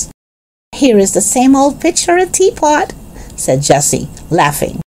dishes. "Here is the same old pitcher and teapot," said Jessie,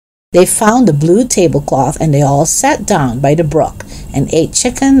 laughing. They found the blue tablecloth, and they all sat down by the brook and ate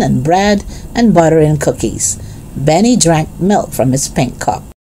chicken and bread and butter and cookies. Benny drank milk from his pink cup.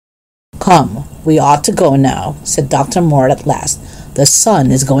 "Come, we ought to go now," said Dr. Moore at last. "The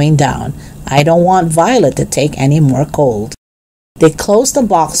sun is going down. I don't want Violet to take any more cold." They closed the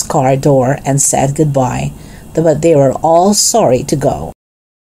boxcar door and said goodbye, but they were all sorry to go.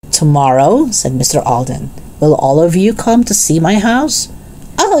 "Tomorrow," said Mr. Alden, "will all of you come to see my house?"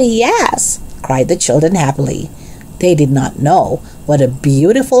 "Oh, yes," cried the children happily. They did not know what a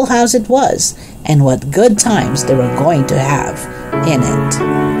beautiful house it was and what good times they were going to have in it.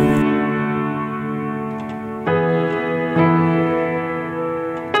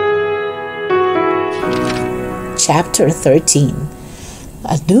 Chapter 13.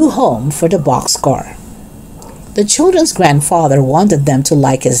 A New Home for the Boxcar. The children's grandfather wanted them to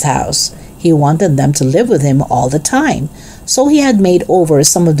like his house. He wanted them to live with him all the time, so he had made over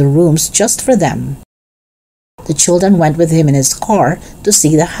some of the rooms just for them. The children went with him in his car to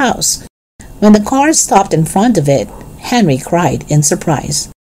see the house. When the car stopped in front of it, Henry cried in surprise,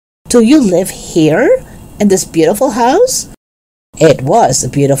 "Do you live here, in this beautiful house?" It was a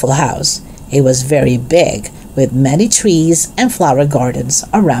beautiful house. It was very big, with many trees and flower gardens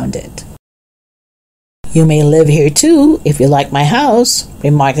around it. "You may live here too, if you like my house,"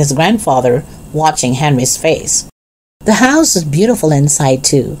 remarked his grandfather, watching Henry's face. The house was beautiful inside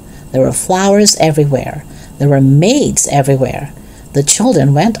too. There were flowers everywhere. There were maids everywhere. The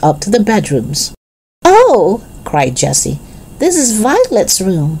children went up to the bedrooms. "Oh!" cried Jessie. "This is Violet's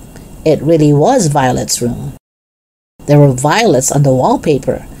room." It really was Violet's room. There were violets on the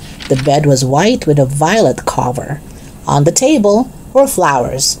wallpaper. The bed was white with a violet cover. On the table were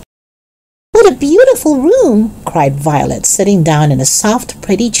flowers. "What a beautiful room!" cried Violet, sitting down in a soft,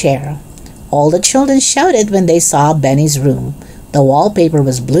 pretty chair. All the children shouted when they saw Benny's room. The wallpaper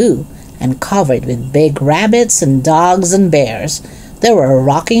was blue and covered with big rabbits and dogs and bears. There were a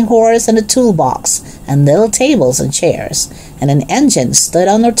rocking horse and a toolbox and little tables and chairs, and an engine stood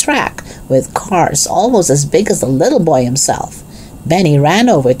on a track with cars almost as big as the little boy himself. Benny ran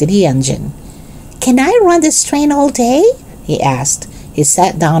over to the engine. "Can I run this train all day?" he asked. He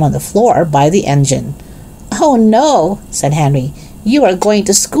sat down on the floor by the engine. "Oh no," said Henry. "You are going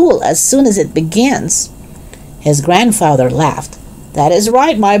to school as soon as it begins." His grandfather laughed. "That is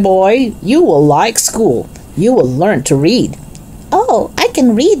right, my boy. You will like school. You will learn to read." "Oh, I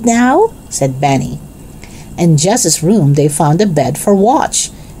can read now," said Benny. In Jess's room they found a bed for Watch.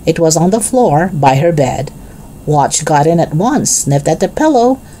 It was on the floor by her bed. Watch got in at once, sniffed at the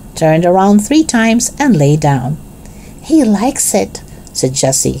pillow, turned around 3 times, and lay down. "He likes it," said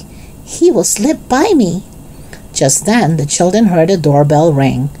Jessie. "He will slip by me." Just then the children heard a doorbell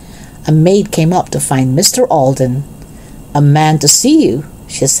ring. A maid came up to find Mr. Alden. "A man to see you,"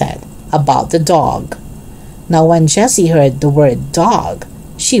 she said, "about the dog." Now when Jessie heard the word dog,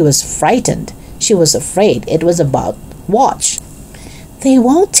 she was frightened. She was afraid it was about Watch. "They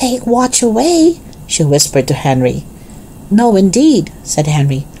won't take Watch away," she whispered to Henry. "No, indeed," said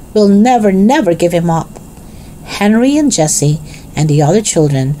Henry. "We'll never, never give him up." Henry and Jessie and the other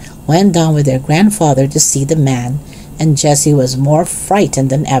children went down with their grandfather to see the man, and Jessie was more frightened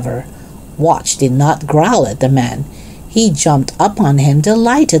than ever. Watch did not growl at the man. He jumped up on him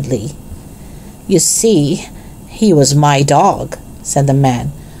delightedly. "You see, he was my dog," said the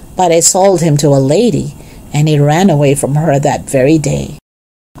man, "but I sold him to a lady, and he ran away from her that very day.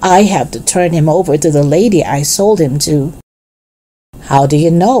 I have to turn him over to the lady I sold him to." "How do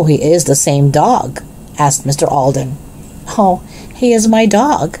you know he is the same dog?" asked Mr. Alden. "Oh, he is my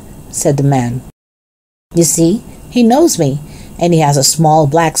dog," said the man. "You see, he knows me, and he has a small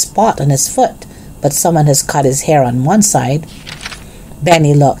black spot on his foot, but someone has cut his hair on one side."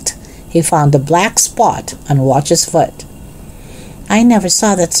 Benny looked. He found the black spot on Watch's foot. "I never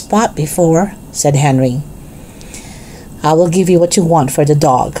saw that spot before," said Henry. "I will give you what you want for the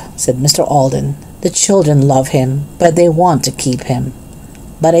dog," said Mr. Alden. "The children love him, but they want to keep him."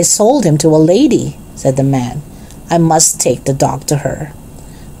 "But I sold him to a lady," said the man. "I must take the dog to her."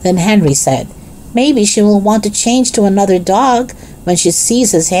 Then Henry said, "Maybe she will want to change to another dog when she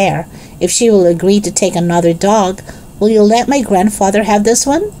sees his hair. If she will agree to take another dog, will you let my grandfather have this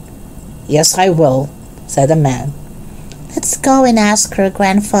one?" "Yes, I will," said the man. "Let's go and ask her,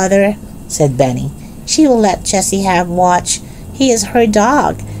 grandfather," said Benny. "She will let Jessie have Watch. He is her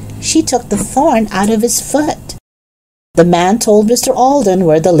dog. She took the thorn out of his foot." The man told Mr. Alden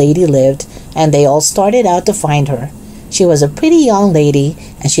where the lady lived, and they all started out to find her. She was a pretty young lady,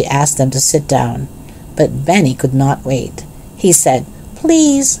 and she asked them to sit down. But Benny could not wait. He said,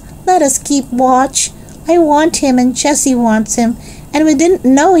 "Please, let us keep Watch. I want him and Jessie wants him, and we didn't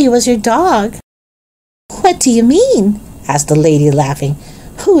know he was your dog." "What do you mean?" asked the lady, laughing.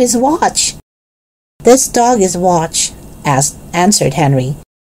 "Who is Watch?" "This dog is Watch," answered Henry.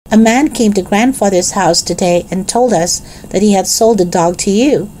 "A man came to grandfather's house today and told us that he had sold the dog to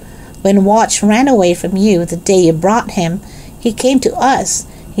you. When Watch ran away from you the day you brought him, he came to us.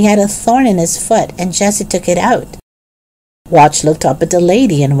 He had a thorn in his foot, and Jessie took it out." Watch looked up at the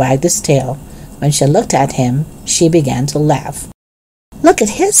lady and wagged his tail. When she looked at him, she began to laugh. "Look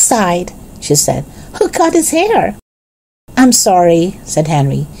at his side," she said. "Who cut his hair?" "I'm sorry," said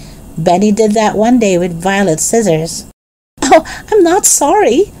Henry. "Benny did that one day with Violet's scissors." "Oh, I'm not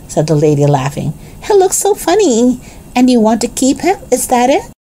sorry," said the lady, laughing. "He looks so funny. And you want to keep him, is that it?"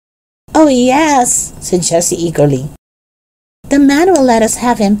 "Oh, yes," said Jessie eagerly. "The man will let us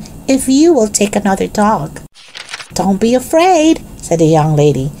have him if you will take another dog." "Don't be afraid," said the young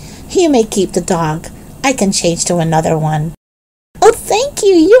lady. "You may keep the dog. I can change to another one." "Oh, thank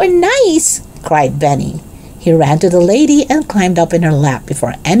you. You are nice," cried Benny. He ran to the lady and climbed up in her lap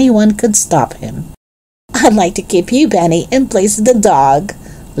before anyone could stop him. "I'd like to keep you, Benny, in place of the dog,"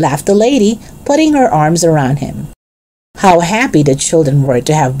 laughed the lady, putting her arms around him. How happy the children were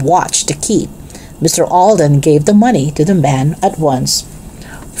to have watch to keep. Mr. Alden gave the money to the man at once.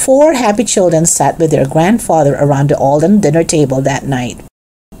 4 happy children sat with their grandfather around the Alden dinner table that night.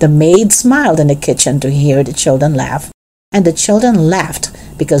 The maid smiled in the kitchen to hear the children laugh, and the children laughed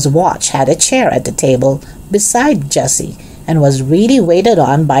because Watch had a chair at the table beside Jessie and was really waited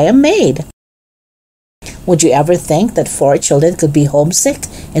on by a maid. Would you ever think that 4 children could be homesick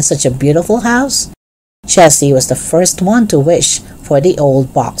in such a beautiful house? Jessie was the first one to wish for the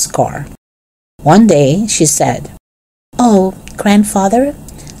old boxcar. One day she said, "Oh, Grandfather,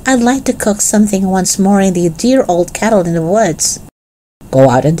 I'd like to cook something once more in the dear old kettle in the woods." "Go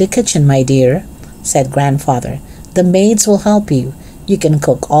out in the kitchen, my dear," said Grandfather. "The maids will help you. You can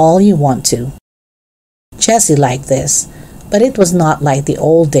cook all you want to." Jessie liked this, but it was not like the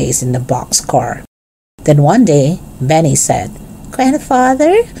old days in the boxcar. Then one day, Benny said,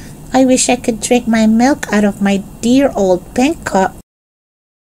 "Grandfather, I wish I could drink my milk out of my dear old pink cup."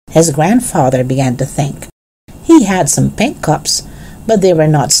 His grandfather began to think. He had some pink cups, but they were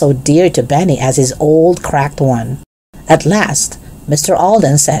not so dear to Benny as his old cracked one. At last, Mr.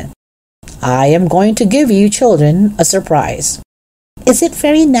 Alden said, "I am going to give you children a surprise." "Is it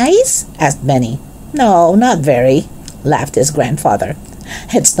very nice?" asked Benny. "No, not very," laughed his grandfather.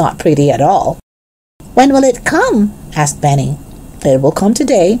 "It's not pretty at all." "When will it come?" asked Benny. "It will come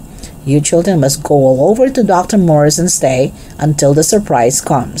today. You children must go over to Dr. Moore's and stay until the surprise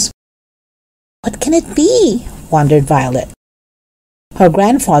comes." "What can it be?" wondered Violet. Her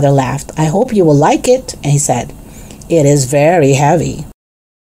grandfather laughed. "I hope you will like it," he said. "It is very heavy."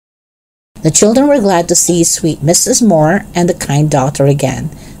 The children were glad to see sweet Mrs. Moore and the kind doctor again.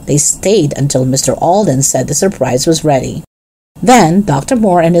 They stayed until Mr. Alden said the surprise was ready. Then Dr.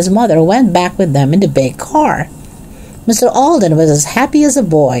 Moore and his mother went back with them in the big car. Mr. Alden was as happy as a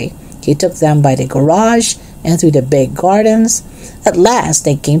boy. He took them by the garage and through the big gardens. At last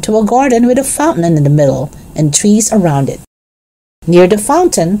they came to a garden with a fountain in the middle and trees around it. Near the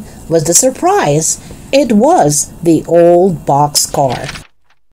fountain was the surprise. It was the old boxcar.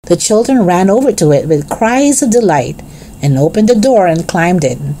 The children ran over to it with cries of delight and opened the door and climbed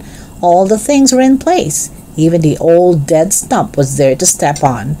in. All the things were in place. Even the old dead stump was there to step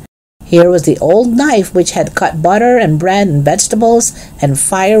on. Here was the old knife which had cut butter and bread and vegetables and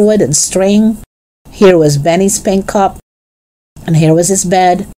firewood and string. Here was Benny's pink cup, and here was his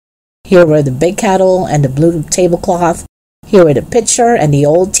bed. Here were the big kettle and the blue tablecloth. Here were the pitcher and the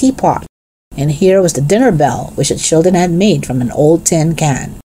old teapot. And here was the dinner bell which the children had made from an old tin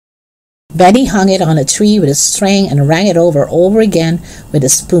can. Benny hung it on a tree with a string and rang it over again with a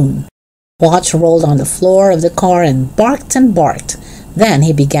spoon. Watch rolled on the floor of the car and barked and barked. Then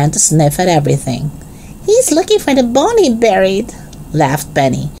he began to sniff at everything. "He's looking for the bone he buried," laughed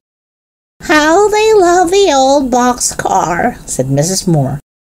Benny. "How they love the old boxcar," said Mrs. Moore.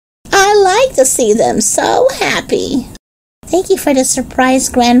 "I like to see them so happy." "Thank you for the surprise,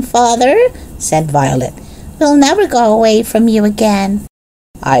 Grandfather," said Violet. "We'll never go away from you again."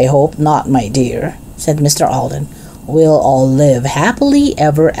 "I hope not, my dear," said Mr. Alden. "We'll all live happily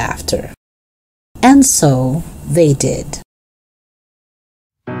ever after." And so they did.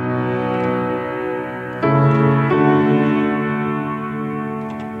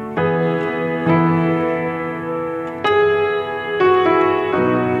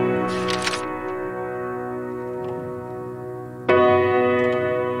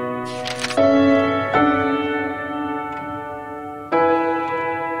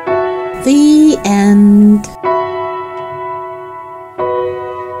 The end.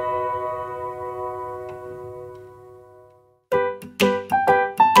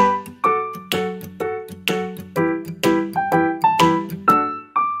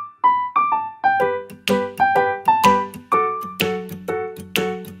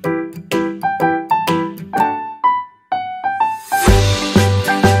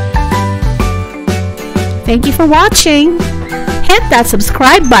 Thank you for watching. Hit that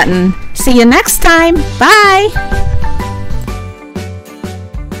subscribe button. See you next time. Bye.